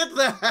reason I did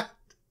that.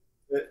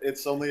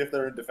 It's only if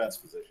they're in defense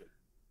position.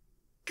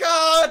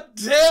 God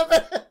damn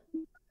it!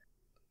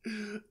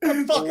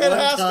 It fucking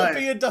has to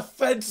be in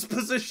defense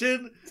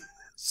position.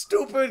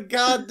 Stupid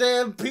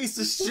goddamn piece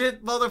of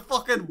shit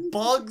motherfucking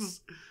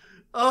bugs.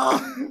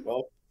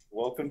 Well,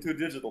 welcome to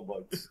Digital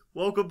Bugs.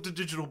 Welcome to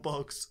Digital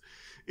Bugs.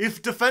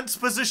 If defense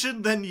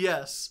position, then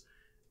yes.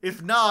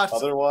 If not,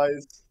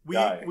 otherwise,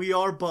 we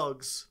are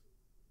bugs.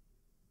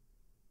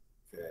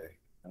 Okay.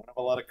 I don't have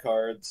a lot of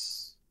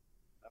cards.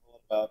 I have a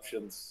lot of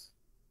options.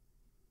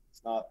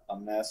 It's not a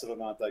massive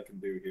amount I can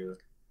do here.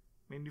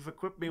 I mean, you've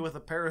equipped me with a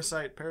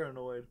Parasite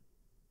Paranoid.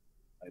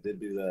 I did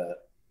do that.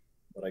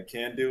 What I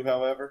can do,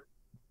 however,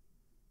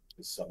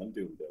 is summon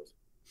Doomdos.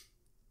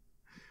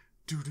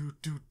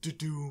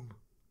 Doom.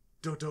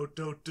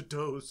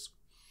 Do-do-do-do-dos.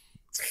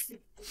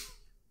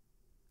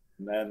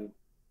 And then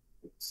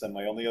send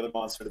my only other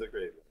monster to the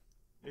graveyard.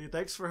 Hey,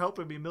 thanks for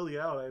helping me mill you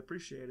out. I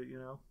appreciate it, you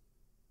know.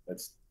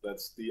 That's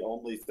the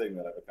only thing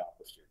that I've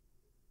accomplished here.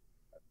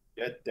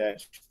 Get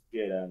that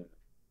shit out of it.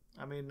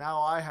 I mean,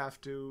 now I have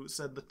to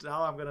send the...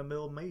 Now I'm gonna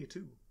mill me,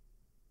 too.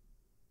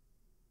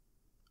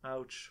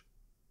 Ouch.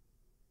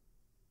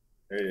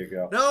 There you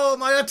go. No,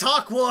 my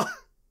Atakwa!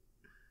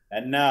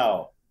 And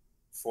now,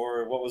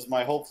 for what was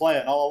my whole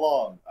plan all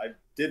along, I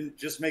didn't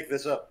just make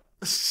this up.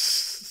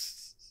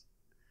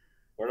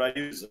 Where I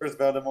use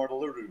Earthbound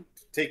Immortal Uru to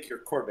take your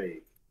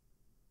Corvée.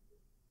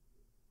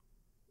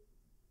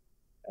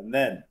 And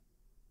then...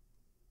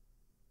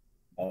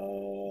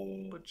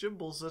 But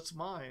Jimbles, that's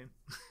mine.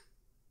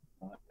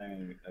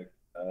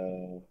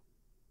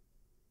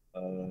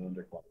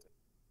 Underclocked.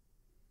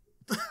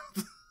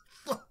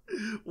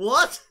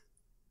 What?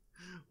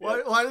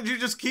 Yeah. Why did you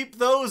just keep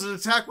those and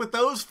attack with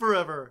those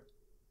forever?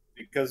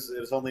 Because it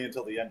was only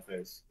until the end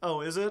phase.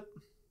 Oh, is it?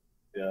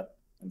 Yeah,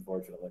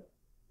 unfortunately.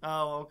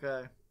 Oh,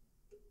 okay.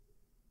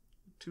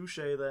 Touche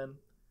then.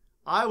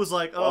 I was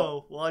like,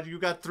 oh, well, you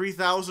got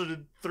 3,000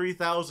 and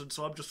 3,000,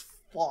 so I'm just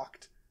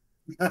fucked.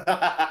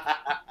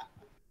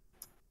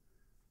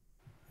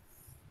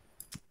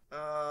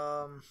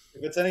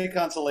 If it's any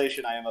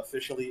consolation, I am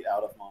officially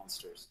out of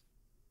monsters.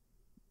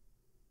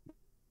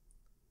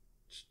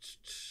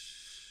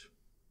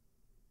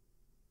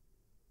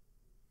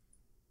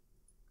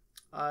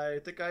 I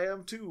think I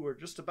am too. We're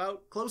just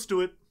about close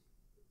to it.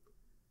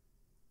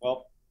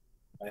 Well,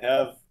 I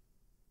have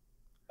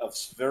a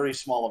very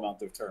small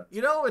amount of turns.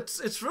 You know,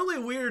 it's really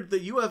weird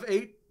that you have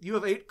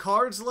eight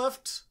cards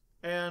left,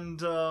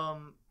 and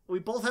we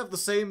both have the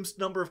same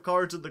number of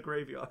cards in the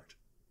graveyard.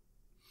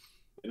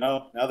 You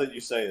know, now that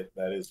you say it,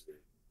 that is weird.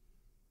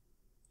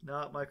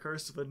 Not my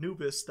Curse of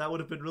Anubis. That would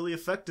have been really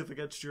effective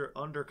against your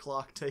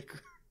Underclock Taker.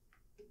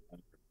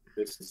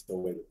 This is the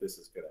way that this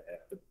is going to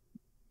happen.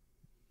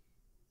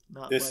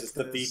 Not this like is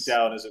the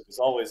beatdown as it was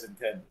always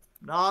intended.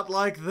 Not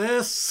like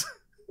this.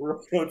 We're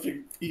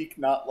approaching peak,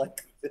 not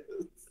like this.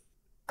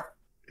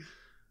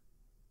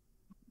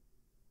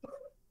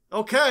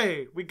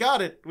 Okay, we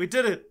got it. We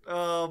did it.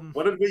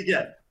 What did we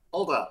get?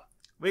 Hold on.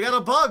 We got a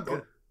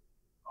bug.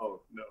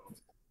 Oh, no.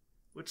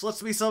 Which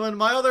lets me summon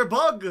my other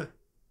bug.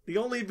 The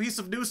only piece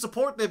of new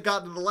support they've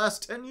gotten in the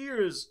last 10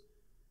 years.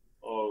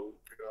 Oh,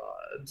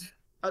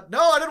 God.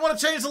 No, I didn't want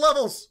to change the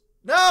levels.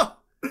 No!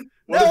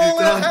 What no, have you all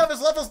I done? have is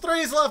level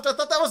 3s left. I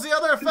thought that was the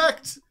other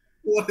effect.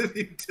 What have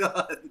you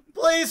done?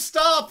 Please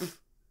stop.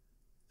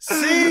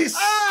 Cease.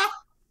 Ah!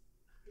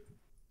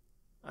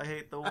 I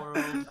hate the world.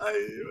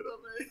 I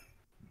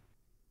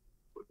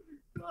What have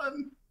you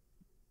done?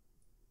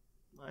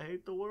 I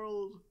hate the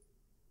world.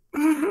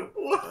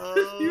 What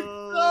have you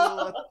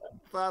done?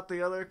 I thought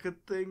the other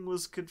thing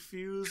was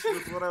confused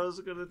with what I was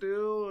going to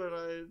do, and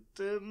I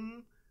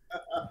didn't.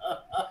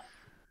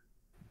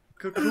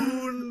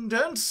 Cocoon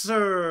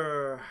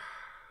Dancer.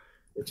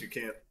 But you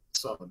can't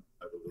summon,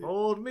 I believe.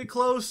 Hold me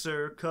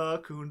closer,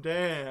 Cocoon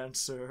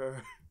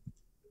Dancer.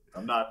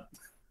 I'm not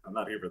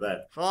here for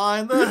that.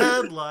 Find the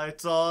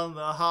headlights on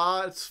the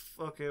hot...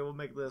 Okay, we'll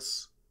make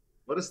this.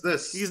 What is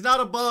this? He's not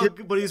a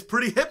bug, but he's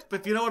pretty hip,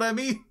 if you know what I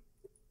mean.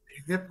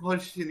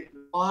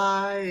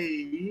 Why?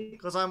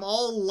 Because I'm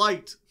all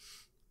light.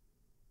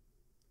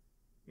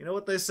 You know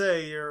what they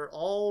say, you're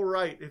all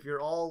right if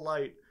you're all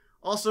light.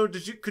 Also,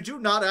 could you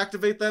not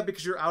activate that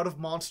because you're out of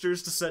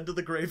monsters to send to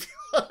the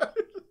graveyard?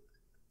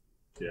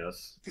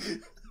 Yes.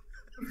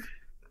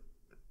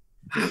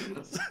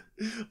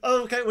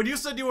 Okay, when you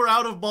said you were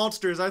out of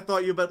monsters, I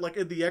thought you meant like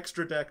in the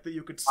extra deck that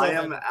you could summon.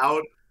 I am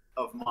out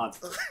of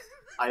monsters.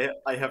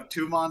 I have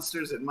 2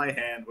 monsters in my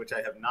hand, which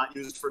I have not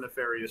used for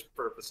nefarious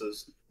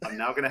purposes. I'm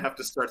now going to have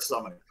to start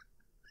summoning.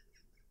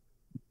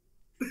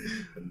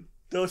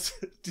 Don't...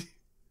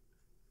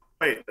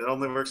 Wait, it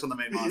only works on the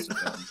main monster.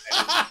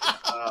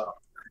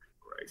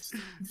 Christ.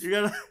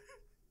 You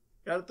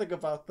gotta think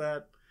about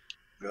that.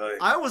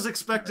 I was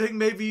expecting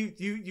maybe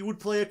you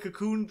would play a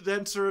Cocoon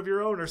Dancer of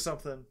your own or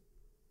something.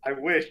 I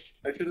wish.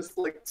 I should have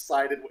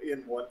sided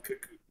in one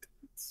Cocoon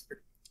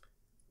Dancer.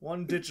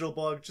 One digital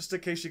bug, just in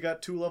case you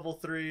got 2 level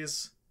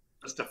 3s.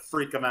 Just to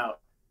freak them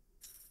out.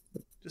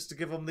 Just to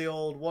give them the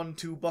old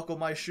 1-2 buckle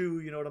my shoe,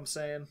 you know what I'm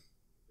saying?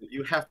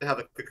 You have to have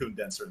a Cocoon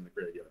Dancer in the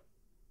graveyard.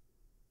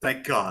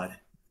 Thank God.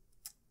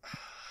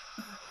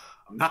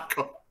 I'm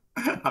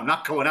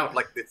not going out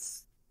like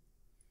this.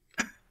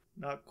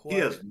 Not quite. He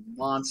has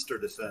monster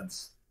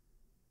defense.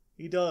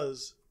 He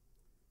does.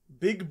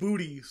 Big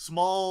booty,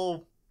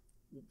 small,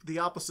 the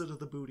opposite of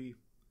the booty.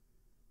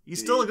 He's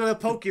still gonna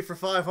poke you for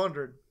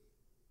 500.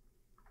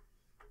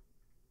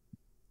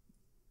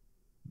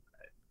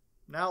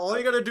 Now all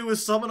you gotta do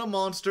is summon a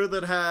monster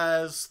that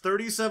has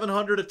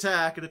 3,700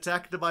 attack and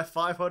attack into my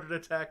 500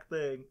 attack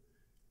thing.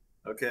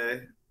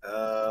 Okay.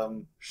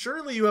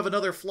 Surely you have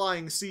another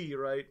flying sea,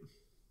 right?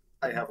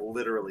 I have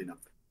literally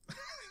nothing.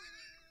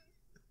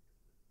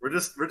 We're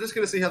just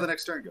gonna see how the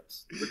next turn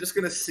goes. We're just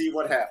gonna see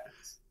what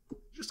happens.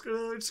 Just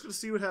gonna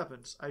see what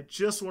happens. I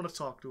just want to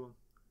talk to him.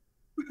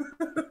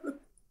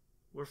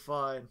 We're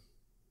fine.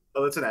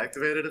 Oh, that's an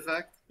activated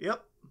effect?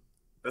 Yep.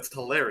 That's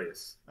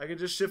hilarious. I can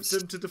just shift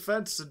him to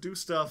defense and do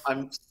stuff.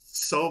 I'm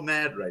so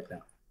mad right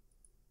now.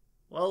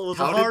 Well, it was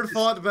a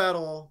hard-fought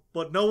battle,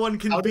 but no one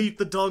can beat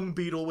the dung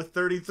beetle with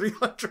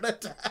 3,300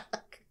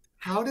 attack.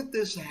 How did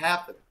this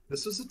happen?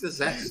 This was a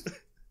disaster.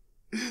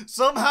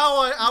 Somehow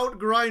I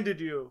outgrinded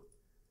you.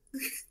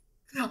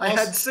 I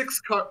had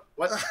 6 cards.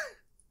 What?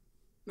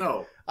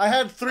 No. I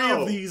had 3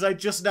 of these. I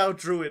just now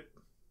drew it.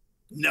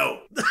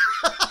 No.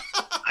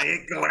 I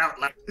ain't going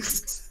out like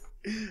this.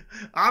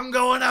 I'm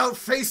going out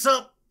face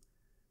up.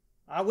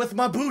 With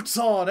my boots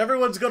on.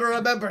 Everyone's gonna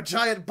remember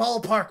Giant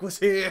Ballpark was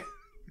here.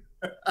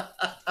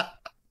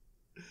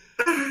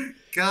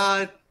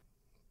 God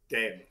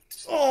damn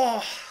it.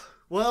 Oh,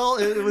 well,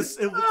 it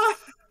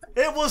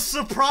was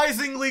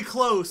surprisingly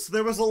close.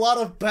 There was a lot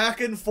of back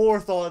and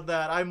forth on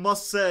that, I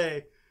must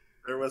say.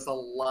 There was a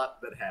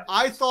lot that happened.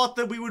 I thought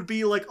that we would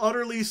be, like,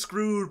 utterly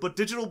screwed, but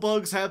Digital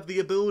Bugs have the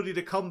ability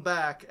to come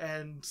back,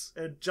 and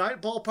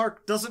Giant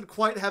Ballpark doesn't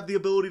quite have the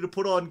ability to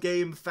put on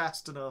game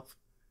fast enough.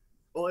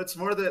 Well, it's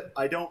more that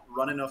I don't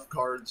run enough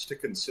cards to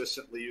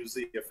consistently use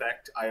the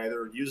effect. I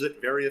either use it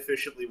very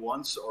efficiently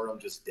once, or I'm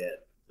just dead.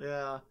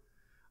 Yeah.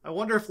 I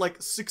wonder if, like,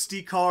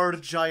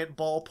 60-card Giant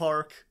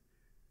Ballpark...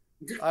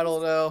 I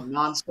don't know.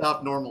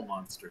 Non-stop normal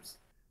monsters.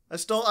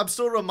 I'm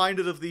still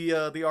reminded of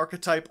the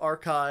archetype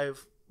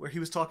archive where he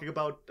was talking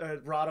about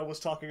Rada was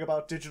talking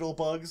about Digital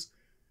Bugs,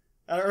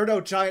 or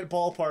no, Giant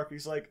Ballpark.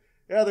 He's like,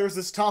 yeah, there was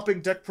this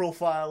topping deck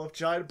profile of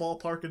Giant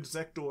Ballpark and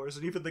Zekdors,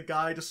 and even the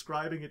guy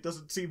describing it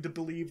doesn't seem to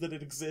believe that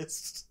it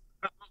exists.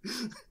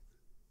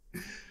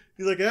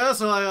 He's like, yeah,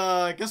 so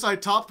I guess I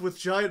topped with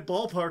Giant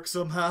Ballpark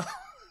somehow.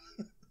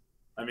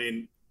 I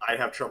mean, I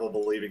have trouble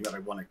believing that I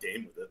won a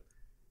game with it.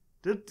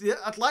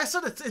 Like I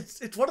said,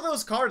 it's one of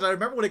those cards. I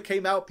remember when it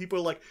came out, people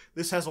were like,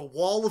 this has a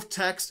wall of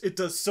text, it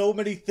does so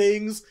many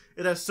things,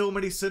 it has so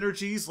many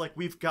synergies, like,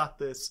 we've got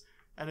this.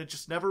 And it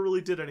just never really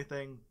did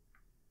anything.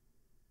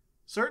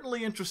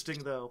 Certainly interesting,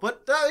 though.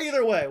 But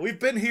either way, we've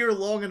been here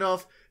long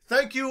enough.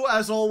 Thank you,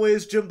 as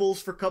always,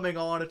 Jimbles, for coming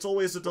on. It's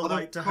always a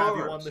delight to have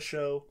you on the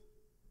show.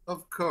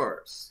 Of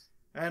course.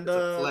 And, it's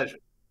a pleasure.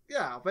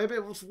 Yeah, maybe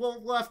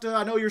we'll have to...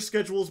 I know your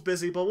schedule's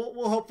busy, but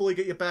we'll hopefully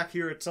get you back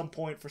here at some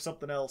point for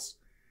something else.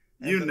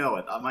 You know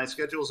it. My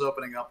schedule's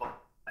opening up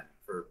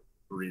for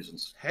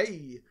reasons.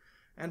 Hey.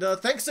 And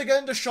thanks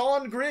again to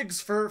Sean Griggs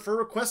for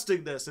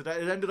requesting this. It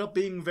ended up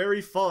being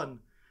very fun.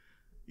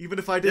 Even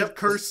if I did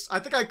curse... I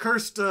think I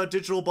cursed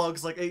Digital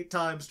Bugs like 8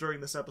 times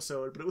during this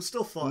episode, but it was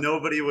still fun.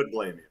 Nobody would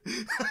blame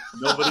you.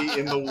 Nobody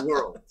in the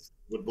world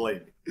would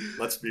blame you.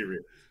 Let's be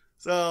real.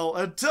 So,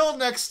 until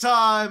next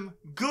time,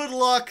 good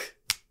luck.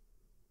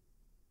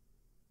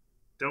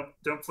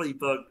 Don't play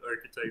bug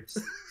archetypes,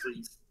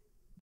 please.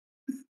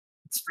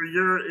 It's for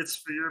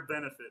your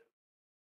benefit.